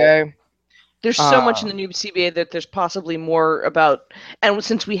with the CBA? There's so much in the new CBA that there's possibly more about, and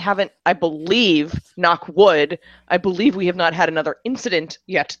since we haven't, I believe, knock wood, I believe we have not had another incident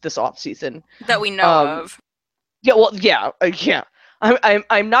yet this offseason. That we know of. Yeah, well, yeah.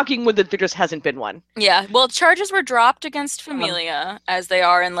 I'm knocking wood that there just hasn't been one. Yeah, well, charges were dropped against Familia, as they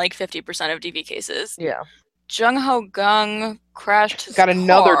are in like 50% of DV cases. Yeah. Jung Ho Gung crashed his got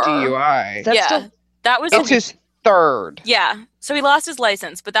another car. DUI. That was it's his third. Yeah, so he lost his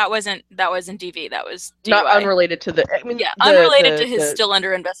license, but that wasn't DV. That was DUI. Not unrelated to the. I mean, unrelated to his still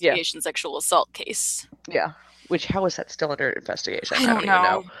under investigation sexual assault case. Yeah. Which, how is that still under investigation? I don't even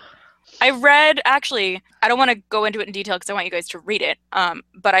know. I read, actually, I don't want to go into it in detail because I want you guys to read it,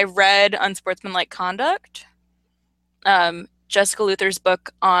 but I read Unsportsmanlike Conduct, Jessica Luther's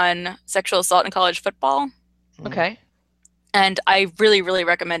book on sexual assault in college football. Okay. And I really, really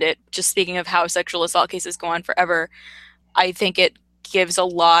recommend it. Just speaking of how sexual assault cases go on forever, I think it gives a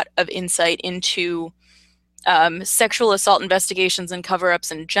lot of insight into sexual assault investigations and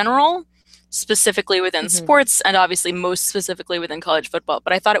cover-ups in general, specifically within sports, and obviously most specifically within college football.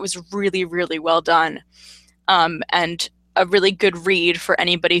 But I thought it was really, really well done, and a really good read for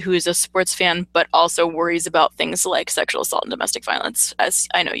anybody who's a sports fan but also worries about things like sexual assault and domestic violence, as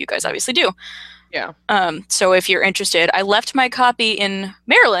I know you guys obviously do. Yeah. So if you're interested, I left my copy in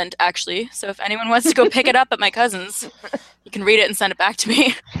Maryland, actually. So if anyone wants to go pick it up at my cousin's, you can read it and send it back to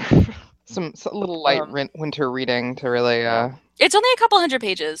me. Some little light winter reading to really. It's only a couple hundred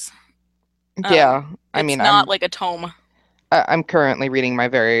pages. Yeah, I mean, it's not like a tome. I'm currently reading my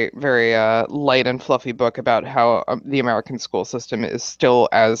very, very light and fluffy book about how the American school system is still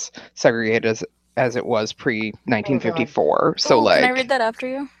as segregated as it was pre-1954. So, like, can I read that after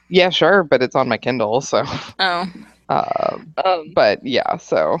you? Yeah, sure, but it's on my Kindle, so. Oh. But yeah,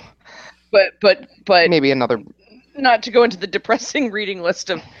 so. But maybe another. Not to go into the depressing reading list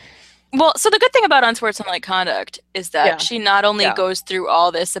of. Well, so the good thing about Unsportsmanlike Conduct is that she not only goes through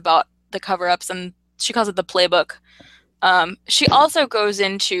all this about the cover-ups, and she calls it the playbook. She also goes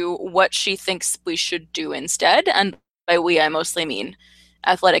into what she thinks we should do instead, and by we I mostly mean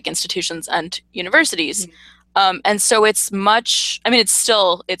athletic institutions and universities. And so it's much, I mean,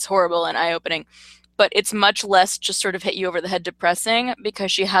 it's horrible and eye-opening, but it's much less just sort of hit you over the head depressing,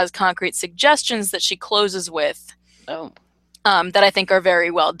 because she has concrete suggestions that she closes with that I think are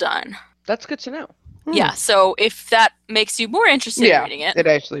very well done. That's good to know. Yeah, so if that makes you more interested in reading it. It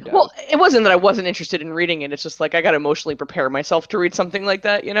actually does. Well, it wasn't that I wasn't interested in reading it. It's just like I got to emotionally prepare myself to read something like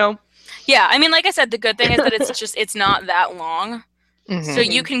that, you know? Yeah, I mean, like I said, the good thing is that it's not that long. So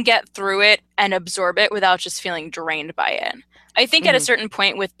you can get through it and absorb it without just feeling drained by it. I think at a certain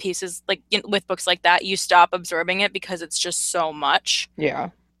point with pieces, like with books like that, you stop absorbing it because it's just so much. Yeah.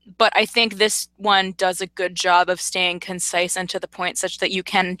 But I think this one does a good job of staying concise and to the point such that you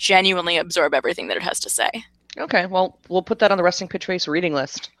can genuinely absorb everything that it has to say. Okay, well, we'll put that on the Resting Pitch Face reading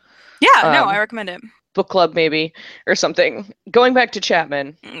list. Yeah, no, I recommend it. Book club maybe, or something. Going back to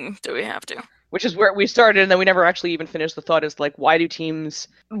Chapman. Do we have to? which is where we started, and then we never actually even finished the thought. Is like, why do teams?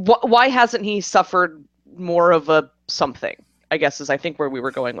 Why hasn't he suffered more of a something? I guess is I think where we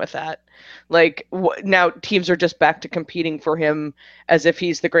were going with that. Like now teams are just back to competing for him as if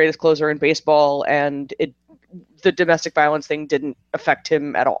he's the greatest closer in baseball, and the domestic violence thing didn't affect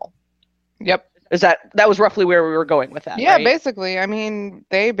him at all. Yep. Is that was roughly where we were going with that? Yeah, right? basically. I mean,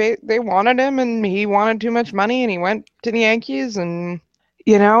 they wanted him, and he wanted too much money, and he went to the Yankees, and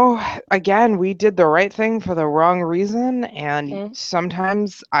again, we did the right thing for the wrong reason, and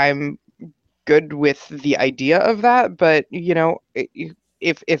sometimes I'm good with the idea of that, but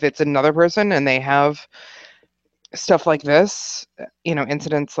if it's another person and they have stuff like this,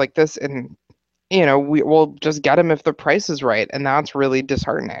 incidents like this, and we'll just get them if the price is right, and that's really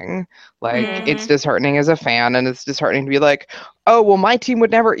disheartening. Like it's disheartening as a fan, and it's disheartening to be like, oh well, my team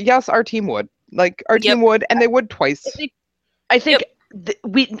would never. Yes, our team would. Like our team would, and they would twice. I think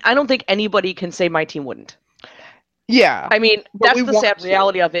I don't think anybody can say my team wouldn't. Yeah. I mean, that's the sad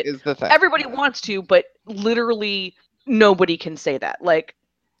reality of it. Is the thing. Everybody wants to, but literally nobody can say that. Like,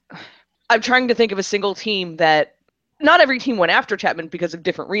 I'm trying to think of a single team that not every team went after Chapman because of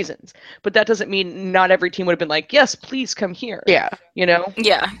different reasons, but that doesn't mean not every team would have been like, yes, please come here. Yeah.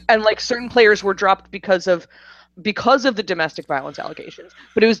 Yeah. And like certain players were dropped because of the domestic violence allegations,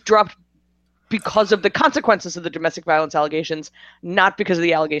 but it was dropped because of the consequences of the domestic violence allegations, not because of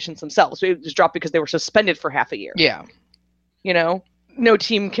the allegations themselves. So it was dropped because they were suspended for half a year. Yeah. No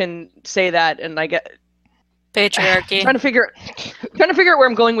team can say that, and I get Patriarchy. trying to figure out where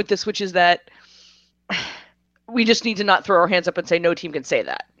I'm going with this, which is that we just need to not throw our hands up and say no team can say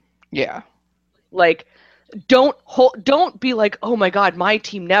that. Yeah. Like, don't be like, oh my God, my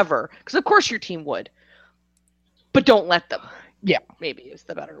team never, because of course your team would, but don't let them. Yeah. Maybe is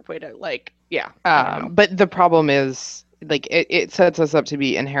the better way to yeah. But the problem is like it sets us up to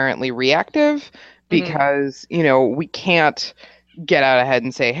be inherently reactive because we can't get out ahead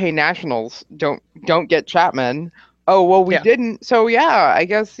and say, hey, Nationals, don't get Chapman. Oh well, we didn't. So yeah, I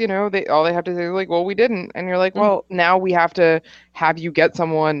guess they have to say like, well, we didn't, and you're like, well, now we have to have you get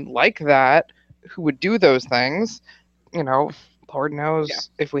someone like that who would do those things. Lord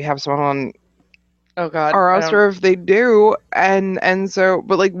knows if we have someone on. Oh God. Or else, or if they do, and so,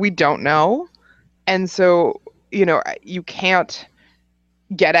 but like we don't know, and so you can't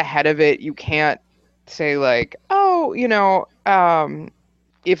get ahead of it. You can't say like, oh,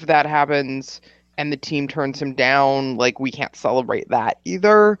 if that happens and the team turns him down, like we can't celebrate that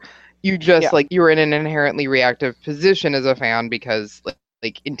either. You just like you're in an inherently reactive position as a fan because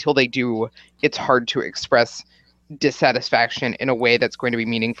like until they do, it's hard to express dissatisfaction in a way that's going to be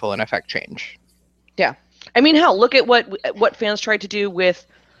meaningful and affect change. Yeah. I mean, hell, look at what fans tried to do with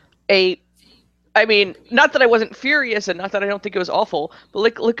I mean, not that I wasn't furious and not that I don't think it was awful, but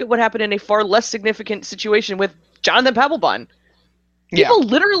look at what happened in a far less significant situation with Jonathan Papelbon. People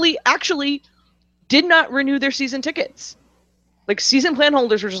literally actually did not renew their season tickets. Like, season plan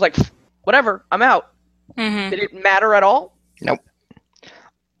holders were just like, whatever, I'm out. Did it matter at all? Nope.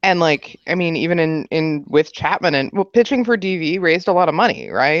 And like, I mean, even in with Chapman and pitching for DV raised a lot of money,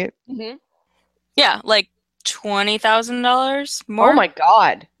 right? Mm-hmm. Yeah, like $20,000 more. Oh my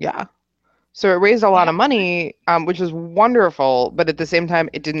God. Yeah. So it raised a lot of money, which is wonderful, but at the same time,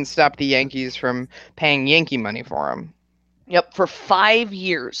 it didn't stop the Yankees from paying Yankee money for him. Yep, for 5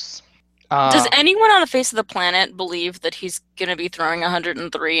 years. Does anyone on the face of the planet believe that he's going to be throwing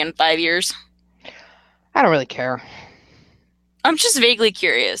 103 in 5 years? I don't really care. I'm just vaguely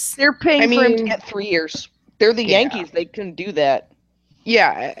curious. They're paying for him to get 3 years. They're the Yankees. They can do that.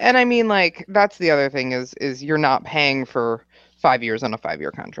 Yeah, and I mean, like, that's the other thing is you're not paying for 5 years on a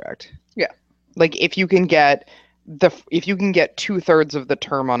 5-year contract. Yeah. Like, if you can get 2/3 of the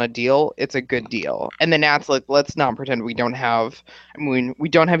term on a deal, it's a good deal. And the Nats, like, let's not pretend we don't have. I mean, we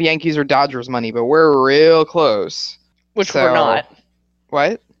don't have Yankees or Dodgers money, but we're real close. Which we're not.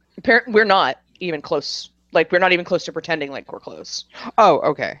 What? We're not even close. Like, we're not even close to pretending like we're close. Oh,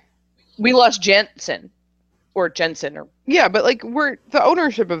 okay. We lost Jensen. Yeah, but like the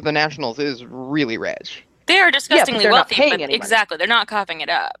ownership of the Nationals is really rich. They are disgustingly they're wealthy, not paying but anybody. exactly, they're not coughing it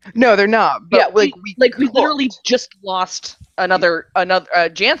up. No, they're not. But we literally just lost another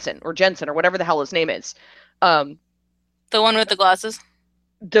Jensen or whatever the hell his name is. The one with the glasses?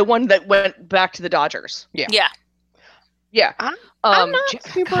 The one that went back to the Dodgers. Yeah. Yeah. I'm not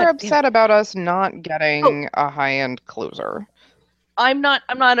super upset about us not getting a high-end closer. I'm not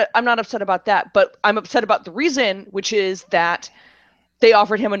upset about that, but I'm upset about the reason, which is that they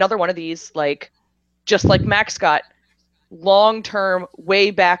offered him another one of these, like, just like Max got, long-term, way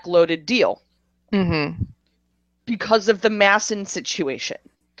back-loaded deal. Mm-hmm. Because of the Masson situation.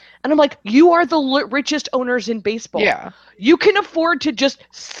 And I'm like, you are the richest owners in baseball. Yeah, You can afford to just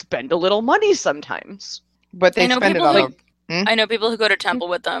spend a little money sometimes. but they I know spend it people on who I know people who go to temple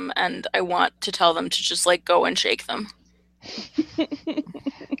with them, and I want to tell them to just like go and shake them.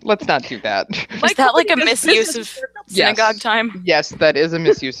 Let's not do that. Is that like a company does misuse business of with synagogue Yes. time? Yes, that is a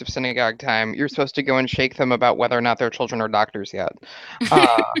misuse of synagogue time. You're supposed to go and shake them about whether or not their children are doctors yet.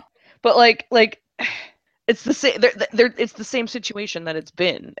 But like it's the same. It's the same situation that it's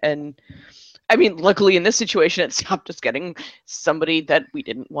been, and I mean, luckily in this situation, it stopped us getting somebody that we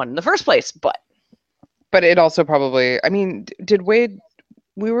didn't want in the first place. But But it also probably, I mean, did Wade,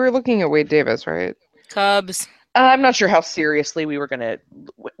 we were looking at Wade Davis, right? Cubs. I'm not sure how seriously we were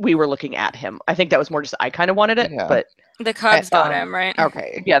looking at him. I think that was more just I kind of wanted it, Yeah. but The Cubs got um, him, right?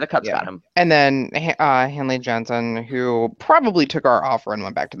 Okay. yeah, the Cubs Yeah. got him. And then Hanley Johnson, who probably took our offer and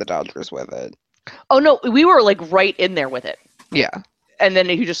went back to the Dodgers with it. Oh no, we were like right in there with it, Yeah. and then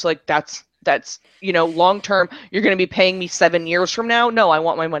he just like that's long term. You're going to be paying me 7 years from now. No, I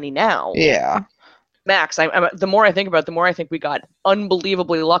want my money now. Yeah. Max, the more I think about it, the more I think we got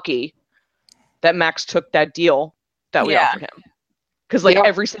unbelievably lucky that Max took that deal that we Yeah. offered him. Because like Yep.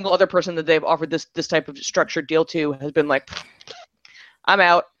 every single other person that they've offered this type of structured deal to has been like, I'm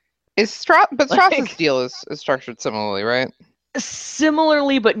out. But Strauss's Like- deal is structured similarly, right?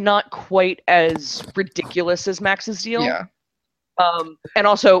 Similarly, but not quite as ridiculous as Max's deal. Yeah. And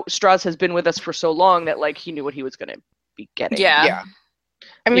also Strauss has been with us for so long that like he knew what he was going to be getting. Yeah. Yeah.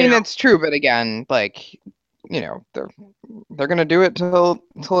 I mean, know. that's true, but again, like, they're gonna do it till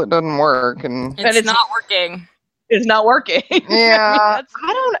it doesn't work, and It's not working. It's not working. I mean, yeah, that's-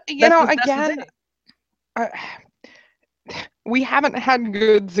 I don't, that's the again, thing. we haven't had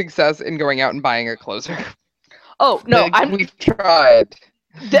good success in going out and buying a closer. Oh no, Like, we've tried.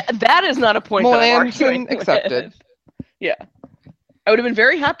 that is not a point that I'm Melanson arguing with. accepted. Yeah, I would have been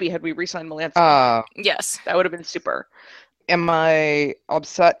very happy had we re-signed Melanson. Yes. That would have been super. Am I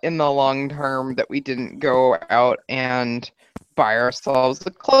upset in the long term that we didn't go out and buy ourselves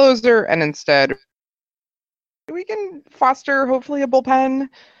a closer and instead we can foster hopefully a bullpen,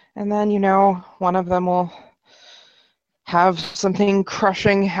 and then one of them will have something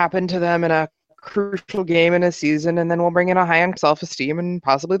crushing happen to them in a crucial game in a season, and then we'll bring in a high on self-esteem and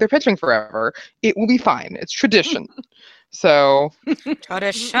possibly they're pitching forever. It will be fine. It's tradition. So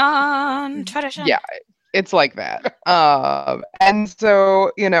Tradition. yeah, it's like that. And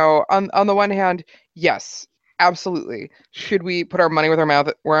so, on the one hand, yes, absolutely. Should we put our money where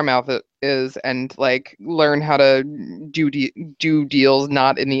our mouth is and like learn how to do deals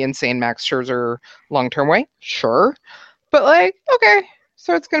not in the insane Max Scherzer long-term way? Sure. But like, okay,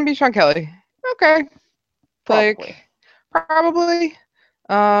 so it's going to be Sean Kelly. Okay. Probably.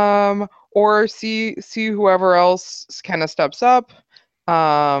 Or see whoever else kind of steps up.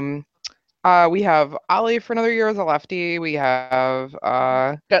 We have Ollie for another year as a lefty. We have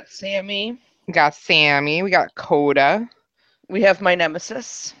Got Sammy. got Sammy. We got Coda. We have my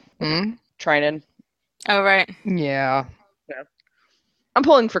nemesis, Hmm? Trinan. Oh, right. Yeah. I'm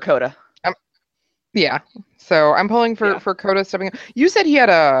pulling for Coda. Yeah. So I'm pulling for Coda stepping up. You said he had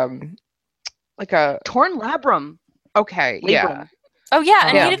a Torn labrum. okay, yeah. Labrum. Oh, yeah.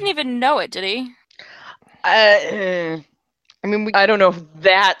 And Yeah. he didn't even know it, did he? I I mean, don't know if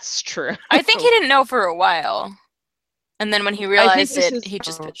that's true. I think he didn't know for a while. And then when he realized this it, is- he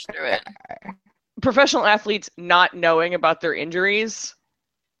just pitched through it. Professional athletes not knowing about their injuries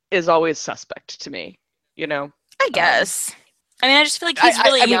is always suspect to me. I guess. I mean, I just feel like I- he's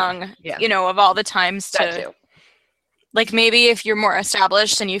really I mean, young, yeah. of all the times That to, too. like, maybe if you're more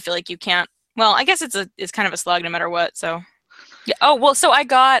established and you feel like you can't, well, I guess it's kind of a slog no matter what, so. Yeah. Oh, well, so I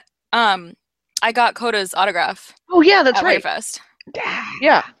got Coda's autograph Oh yeah, that's at right. Winterfest.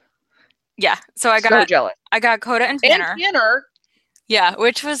 Yeah. Yeah, so I So got jealous. Coda and Tanner. And Tanner. Yeah,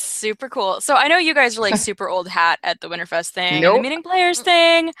 which was super cool. So I know you guys were like super old hat at the Winterfest thing, and the Nope. meeting players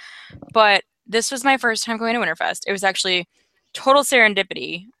thing, but this was my first time going to Winterfest. It was actually total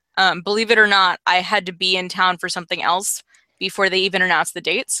serendipity. Believe it or not, I had to be in town for something else before they even announced the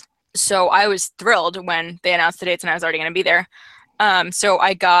dates. So I was thrilled when they announced the dates and I was already going to be there. So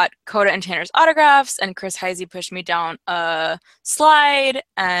I got Coda and Tanner's autographs, and Chris Heisey pushed me down a slide,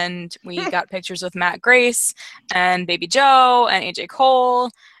 and we got pictures with Matt Grace and Baby Joe and AJ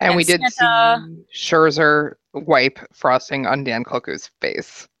Cole. And we And did Santa. see Scherzer wipe frosting on Dan Kloku's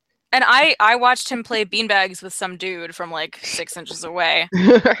face. And I watched him play beanbags with some dude from like 6 inches away.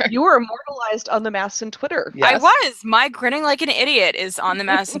 You were immortalized on the Masson Twitter. Yes. I was. My grinning like an idiot is on the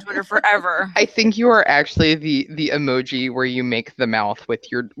Madison Twitter forever. I think you are actually the emoji where you make the mouth with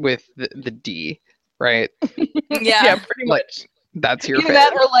the D, right? Yeah. Pretty Like- much. That's your Either face.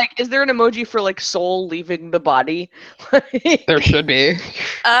 that or like, is there an emoji for like soul leaving the body? There should be.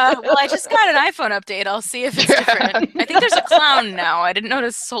 Well, I just got an iPhone update. I'll see if it's different. I think there's a clown now. I didn't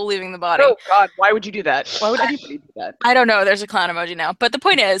notice soul leaving the body. Oh God, why would you do that? Why would anybody do that? I don't know. There's a clown emoji now. But the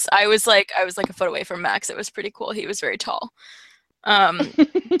point is, I was like a foot away from Max. It was pretty cool. He was very tall.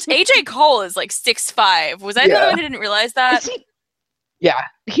 AJ Cole is like 6'5". Was I the only one who didn't realize that? Is he, Yeah.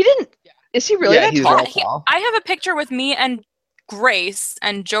 he didn't. Is he really Yeah, that he's tall? real tall. I have a picture with me and Grace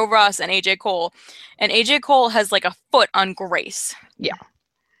and Joe Ross and AJ Cole, and AJ Cole has like a foot on Grace.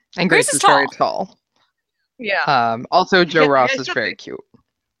 And Grace Grace is is very tall. Yeah. Also, Joe Yeah, Ross yeah, is sure. very cute.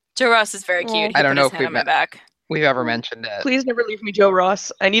 Joe Ross is very Oh. cute. He I don't put know his if hand on my back. We've ever mentioned it. Please never leave me, Joe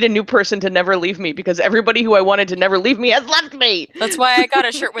Ross. I need a new person to never leave me because everybody who I wanted to never leave me has left me. That's why I got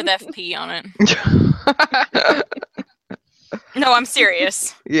a shirt with FP on it. No, I'm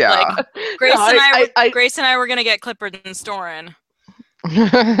serious. Yeah. Like, Grace No, and Grace and I were gonna get Clippard and Storin,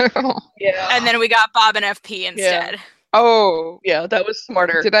 Yeah. and then we got Bob and FP instead. Oh, Yeah, that was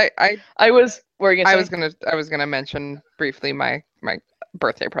smarter. did I I was. What were you gonna say? I was gonna mention briefly my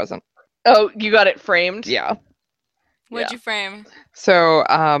birthday present. Oh, you got it framed. Yeah. What'd Yeah. you frame? So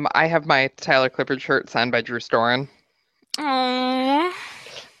I have my Tyler Clippard shirt signed by Drew Storen, Oh,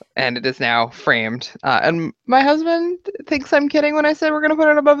 and it is now framed. And my husband thinks I'm kidding when I say we're gonna put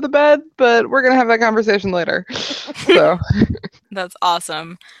it above the bed, but we're gonna have that conversation later. So that's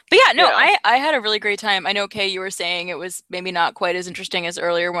awesome. But yeah, no, Yeah. I had a really great time. I know, Kay, you were saying it was maybe not quite as interesting as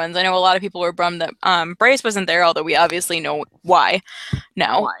earlier ones. I know a lot of people were bummed that Bryce wasn't there, although we obviously know why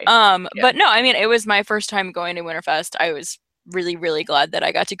now. Why. Yeah. Yeah. But no, I mean, it was my first time going to Winterfest. I was really, really glad that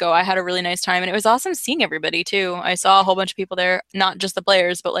I got to go. I had a really nice time, and it was awesome seeing everybody too. I saw a whole bunch of people there, not just the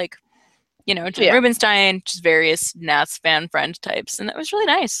players, but like, you know, Jen Yeah. Rubenstein, just various Nats fan friend types, and it was really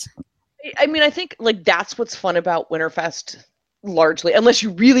nice. I mean, I think like that's what's fun about Winterfest largely, unless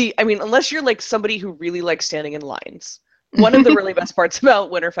you're like somebody who really likes standing in lines. One of the really best parts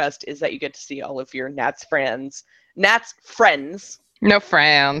about Winterfest is that you get to see all of your Nats friends, no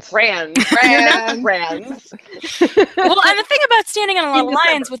friends. your Nats friends. Well, and the thing about standing in a lot In of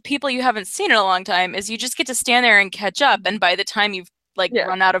December. lines with people you haven't seen in a long time is you just get to stand there and catch up, and by the time you've like Yeah.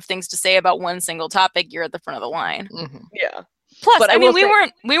 run out of things to say about one single topic, you're at the front of the line. Mhm. Yeah. Plus, But I I mean, will we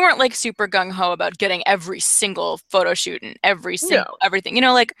say- weren't like super gung ho about getting every single photo shoot and every single No. everything. You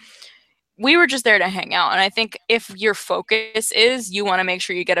know, like we were just there to hang out. And I think if your focus is you want to make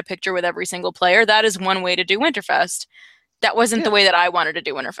sure you get a picture with every single player, that is one way to do Winterfest. That wasn't the Yeah. way that I wanted to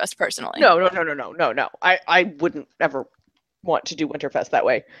do Winterfest personally. No. I wouldn't ever want to do Winterfest that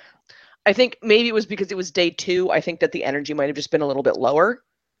way. I think maybe it was because it was day 2. I think that the energy might have just been a little bit lower.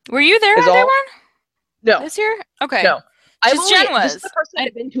 Were you there Is on day all- 1 No. this year? Okay. No. Just Jen This is was. the first time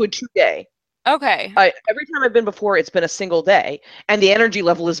I've been to a 2-day. Okay. Every time I've been before, it's been a single day, and the energy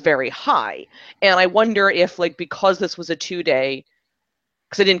level is very high. And I wonder if, like, because this was a 2-day,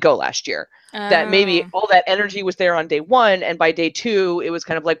 because I didn't go last year, that maybe Oh. all that energy was there on day 1, and by day 2, it was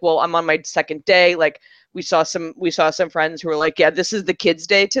kind of like, well, I'm on my second day. Like, we saw some friends who were like, yeah, this is the kids'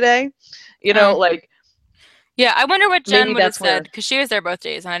 day today. You know, Oh. like, Yeah, I wonder what Jen Maybe would have that's where- said because she was there both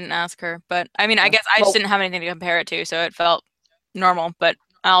days and I didn't ask her. But I mean, I Yeah. guess I Well- just didn't have anything to compare it to, so it felt normal. But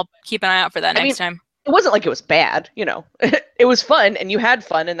I'll keep an eye out for that I next time. it wasn't like it was bad, you know. It was fun, and you had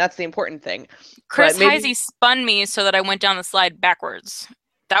fun, and that's the important thing. Chris maybe- Heisey spun me so that I went down the slide backwards.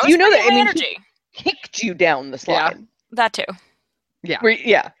 That was You know pretty that- I high mean, energy. Kicked you down the slide. That too. Yeah.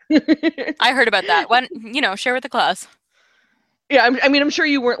 Yeah. I heard about that. When share with the class. Yeah, I'm sure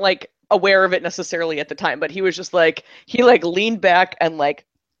you weren't like aware of it necessarily at the time, but he was just like he like leaned back and like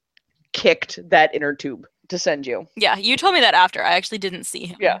kicked that inner tube to send you. Yeah, you told me that after. I actually didn't see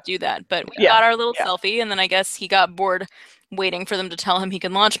him Yeah. do that, but we Yeah, got our little yeah. selfie, and then I guess he got bored waiting for them to tell him he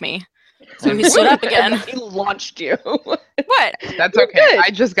could launch me. So he stood up again. And he launched you. What? That's You're okay. good. I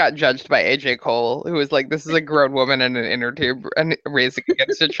just got judged by AJ Cole, who was like, "This is a grown woman in an inner tube and raising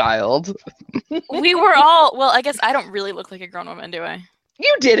against a child." We were all, well, I guess I don't really look like a grown woman, do I?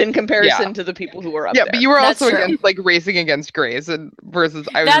 You did in comparison to the people who were up Yeah, there. but you were That's also true. against like racing against Grace, and versus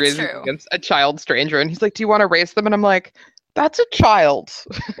I was That's racing true. against a child stranger, and he's like, "Do you want to race them?" And I'm like, "That's a child."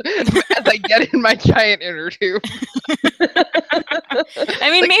 As I get in my giant inner tube, I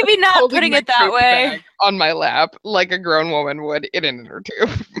mean, Like, maybe not holding putting my it that tote way. bag on my lap like a grown woman would in an inner tube.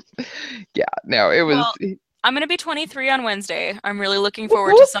 Yeah, no, it was. Well, I'm going to be 23 on Wednesday. I'm really looking Whoop,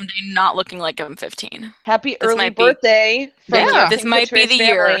 forward to whoop. someday not looking like I'm 15. Happy This early might be- birthday. from Yeah. the This Racing might be Pitch the Race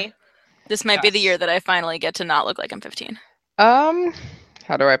year. family. This might be the Yes. year that I finally get to not look like I'm 15.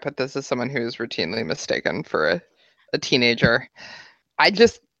 How do I put this as someone who is routinely mistaken for a teenager? I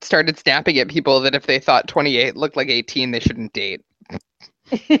just started snapping at people that if they thought 28 looked like 18, they shouldn't date.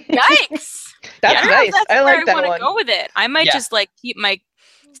 Yikes! That's I don't know if nice. that's I where like that wanna one. go with it. I might Yeah. just like keep my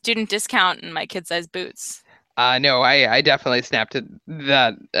student discount and my kid-size boots. No, I definitely snapped at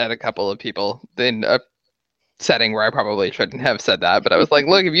that at a couple of people in a setting where I probably shouldn't have said that. But I was like,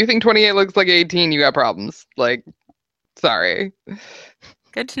 look, if you think 28 looks like 18, you got problems. Like, sorry.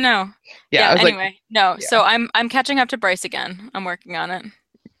 Good to know. Yeah, I was like, anyway, no. So I'm catching up to Bryce again. I'm working on it.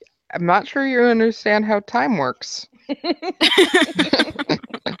 I'm not sure you understand how time works.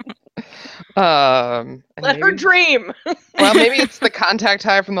 And Let her maybe- dream. Well, maybe it's the contact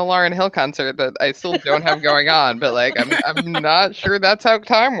high from the Lauryn Hill concert that I still don't have going on, but like I'm not sure that's how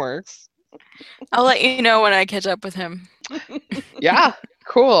time works. I'll let you know when I catch up with him. Yeah,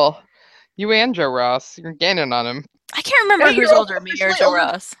 cool. You and Joe Ross, you're gaining on him. I can't remember Yeah, who's you're older, me or officially Joe older.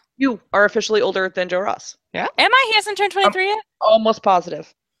 Ross. You are officially older than Joe Ross. Am I? He hasn't turned 23 yet? Almost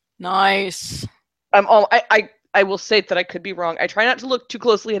positive. Nice. I will say that I could be wrong. I try not to look too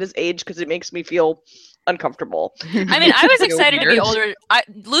closely at his age because it makes me feel uncomfortable. I mean, I was Feel excited to be weird. older.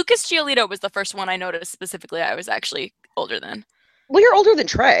 Lucas Giolito was the first one I noticed specifically I was actually older than. Well, you're older than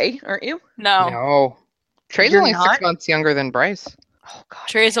Trey, aren't you? No, No. Trey's You're only not? 6 months younger than Bryce. Oh God.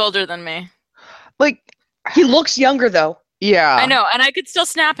 Trey's older than me. Like, He looks younger though. yeah. I know, and I could still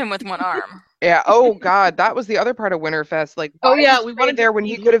snap him with one arm. Yeah. Oh God, that was the other part of Winterfest. Like, Oh, why yeah, was we Trey wanted to there when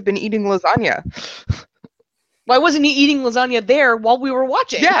he see- could have been eating lasagna. Why wasn't he eating lasagna there while we were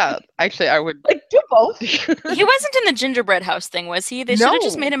watching? Yeah. Actually, I would. Like do both. He wasn't in the gingerbread house thing, was he? They should have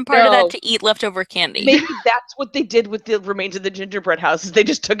just No, made him part of no. that to eat leftover candy. Maybe that's what they did with the remains of the gingerbread house. Is they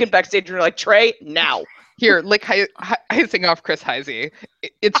just took it backstage and were like, Trey, now. Here, lick icing off Chris Heisey.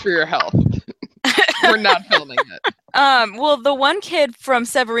 It's for your health. We're not filming it. Well, the one kid from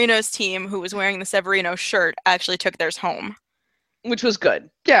Severino's team who was wearing the Severino shirt actually took theirs home. Which was good.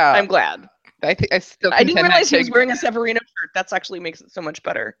 Yeah. I'm glad. I think I still. I didn't contend that realize he was kid- wearing a Severino shirt. That's actually makes it so much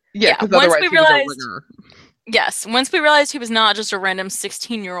better. Yeah, Yeah, because once otherwise we he was a realized- ringer. Yes, once we realized he was not just a random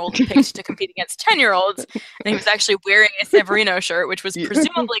 16-year-old picked to compete against 10-year-olds, and he was actually wearing a Severino shirt, which was Yeah.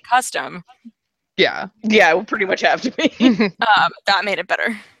 presumably custom, Yeah. Yeah, it would pretty much have to be. that made it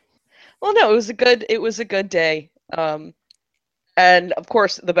better. Well, no, it was a good day. And of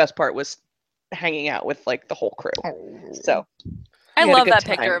course, the best part was hanging out with like the whole crew. So I We had a love good that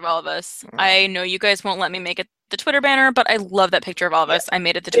picture time. of all of us. I know you guys won't let me make it the Twitter banner, but I love that picture of all of us. I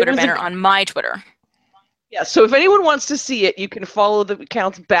made it the Twitter was a banner g- on my Twitter. yeah, so if anyone wants to see it, you can follow the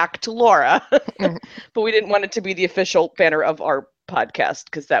accounts back to Laura. Mhm. But we didn't want it to be the official banner of our podcast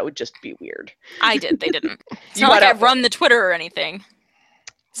because that would just be weird. I did. They didn't. It's You not like got I outvoted. run the Twitter or anything.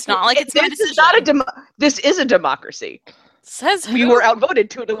 It's not like it's my This decision. is not a this is a democracy. Says We who? were outvoted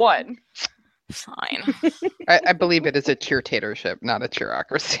 2-1. Fine. I believe it is a cheertatorship, not a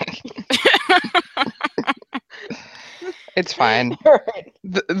cheerocracy. It's fine. All right.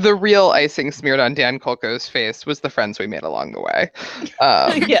 The real icing smeared on Dan Kolko's face was the friends we made along the way.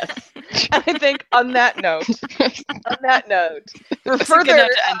 Yes. And I think on that note, for That's a good further note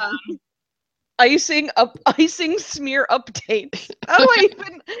to end on. icing smear updates. How do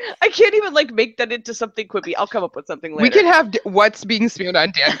I can't even like make that into something quippy. I'll come up with something later. We could have what's being smeared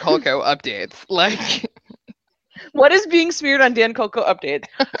on Dan Kolko updates. Like, What is being smeared on Dan Coco updates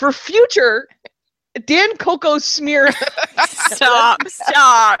for future Dan Coco smear? Stop.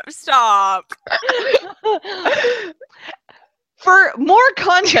 For more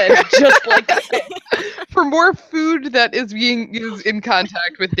content, just like this. for more food that is being used in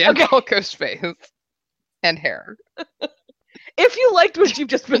contact with Dan Okay. Kolko's face and hair. If you liked what you've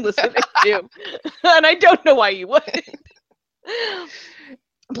just been listening to, and I don't know why you would,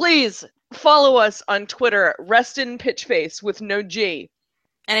 please follow us on Twitter, RestinPitchface with no G.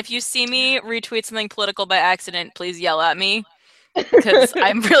 And if you see me retweet something political by accident, please yell at me because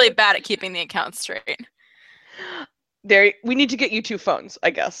I'm really bad at keeping the account straight. There, we need to get you 2 phones, I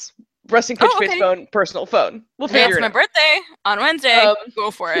guess. Resting Pitchface okay. phone, personal phone. We'll Hey, figure it's it my out. birthday on Wednesday. Um,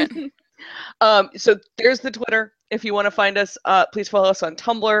 Go for it. So there's the Twitter. If you want to find us, please follow us on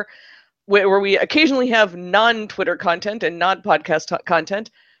Tumblr, where we occasionally have non-Twitter content and non-podcast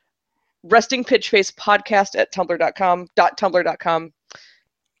content. Resting Pitchface Podcast at tumblr.com.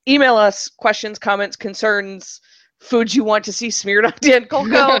 Email us questions, comments, concerns, foods you want to see smeared on Dan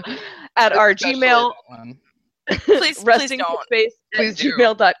Colco at our Especially Gmail, that one. Please don't. restingpitchface at Please do.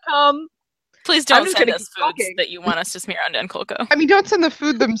 gmail.com. Please I'm don't just send gonna us keep foods talking. that you want us to smear on Dan Colco. I mean, don't send the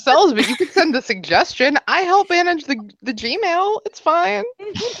food themselves, but you could send the suggestion. I help manage the Gmail. It's fine.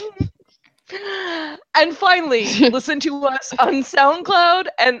 And finally, listen to us on SoundCloud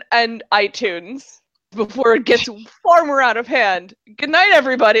and iTunes. before it gets far more out of hand. Good night,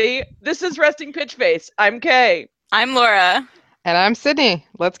 everybody. This is Resting Pitch Face. I'm Kay. I'm Laura. And I'm Sydney.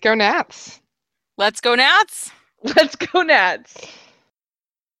 Let's go Nats. Let's go Nats. Let's go Nats.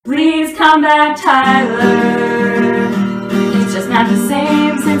 Please come back, Tyler. It's just not the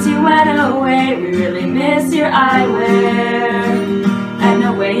same since you went away. We really miss your eyewear. And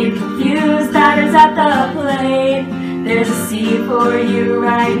the way you confuse batters at the plate. There's a C for you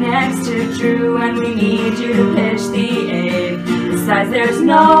right next to Drew, and we need you to pitch the eighth. Besides, there's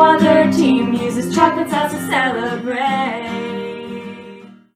no other team uses chocolate sauce to celebrate.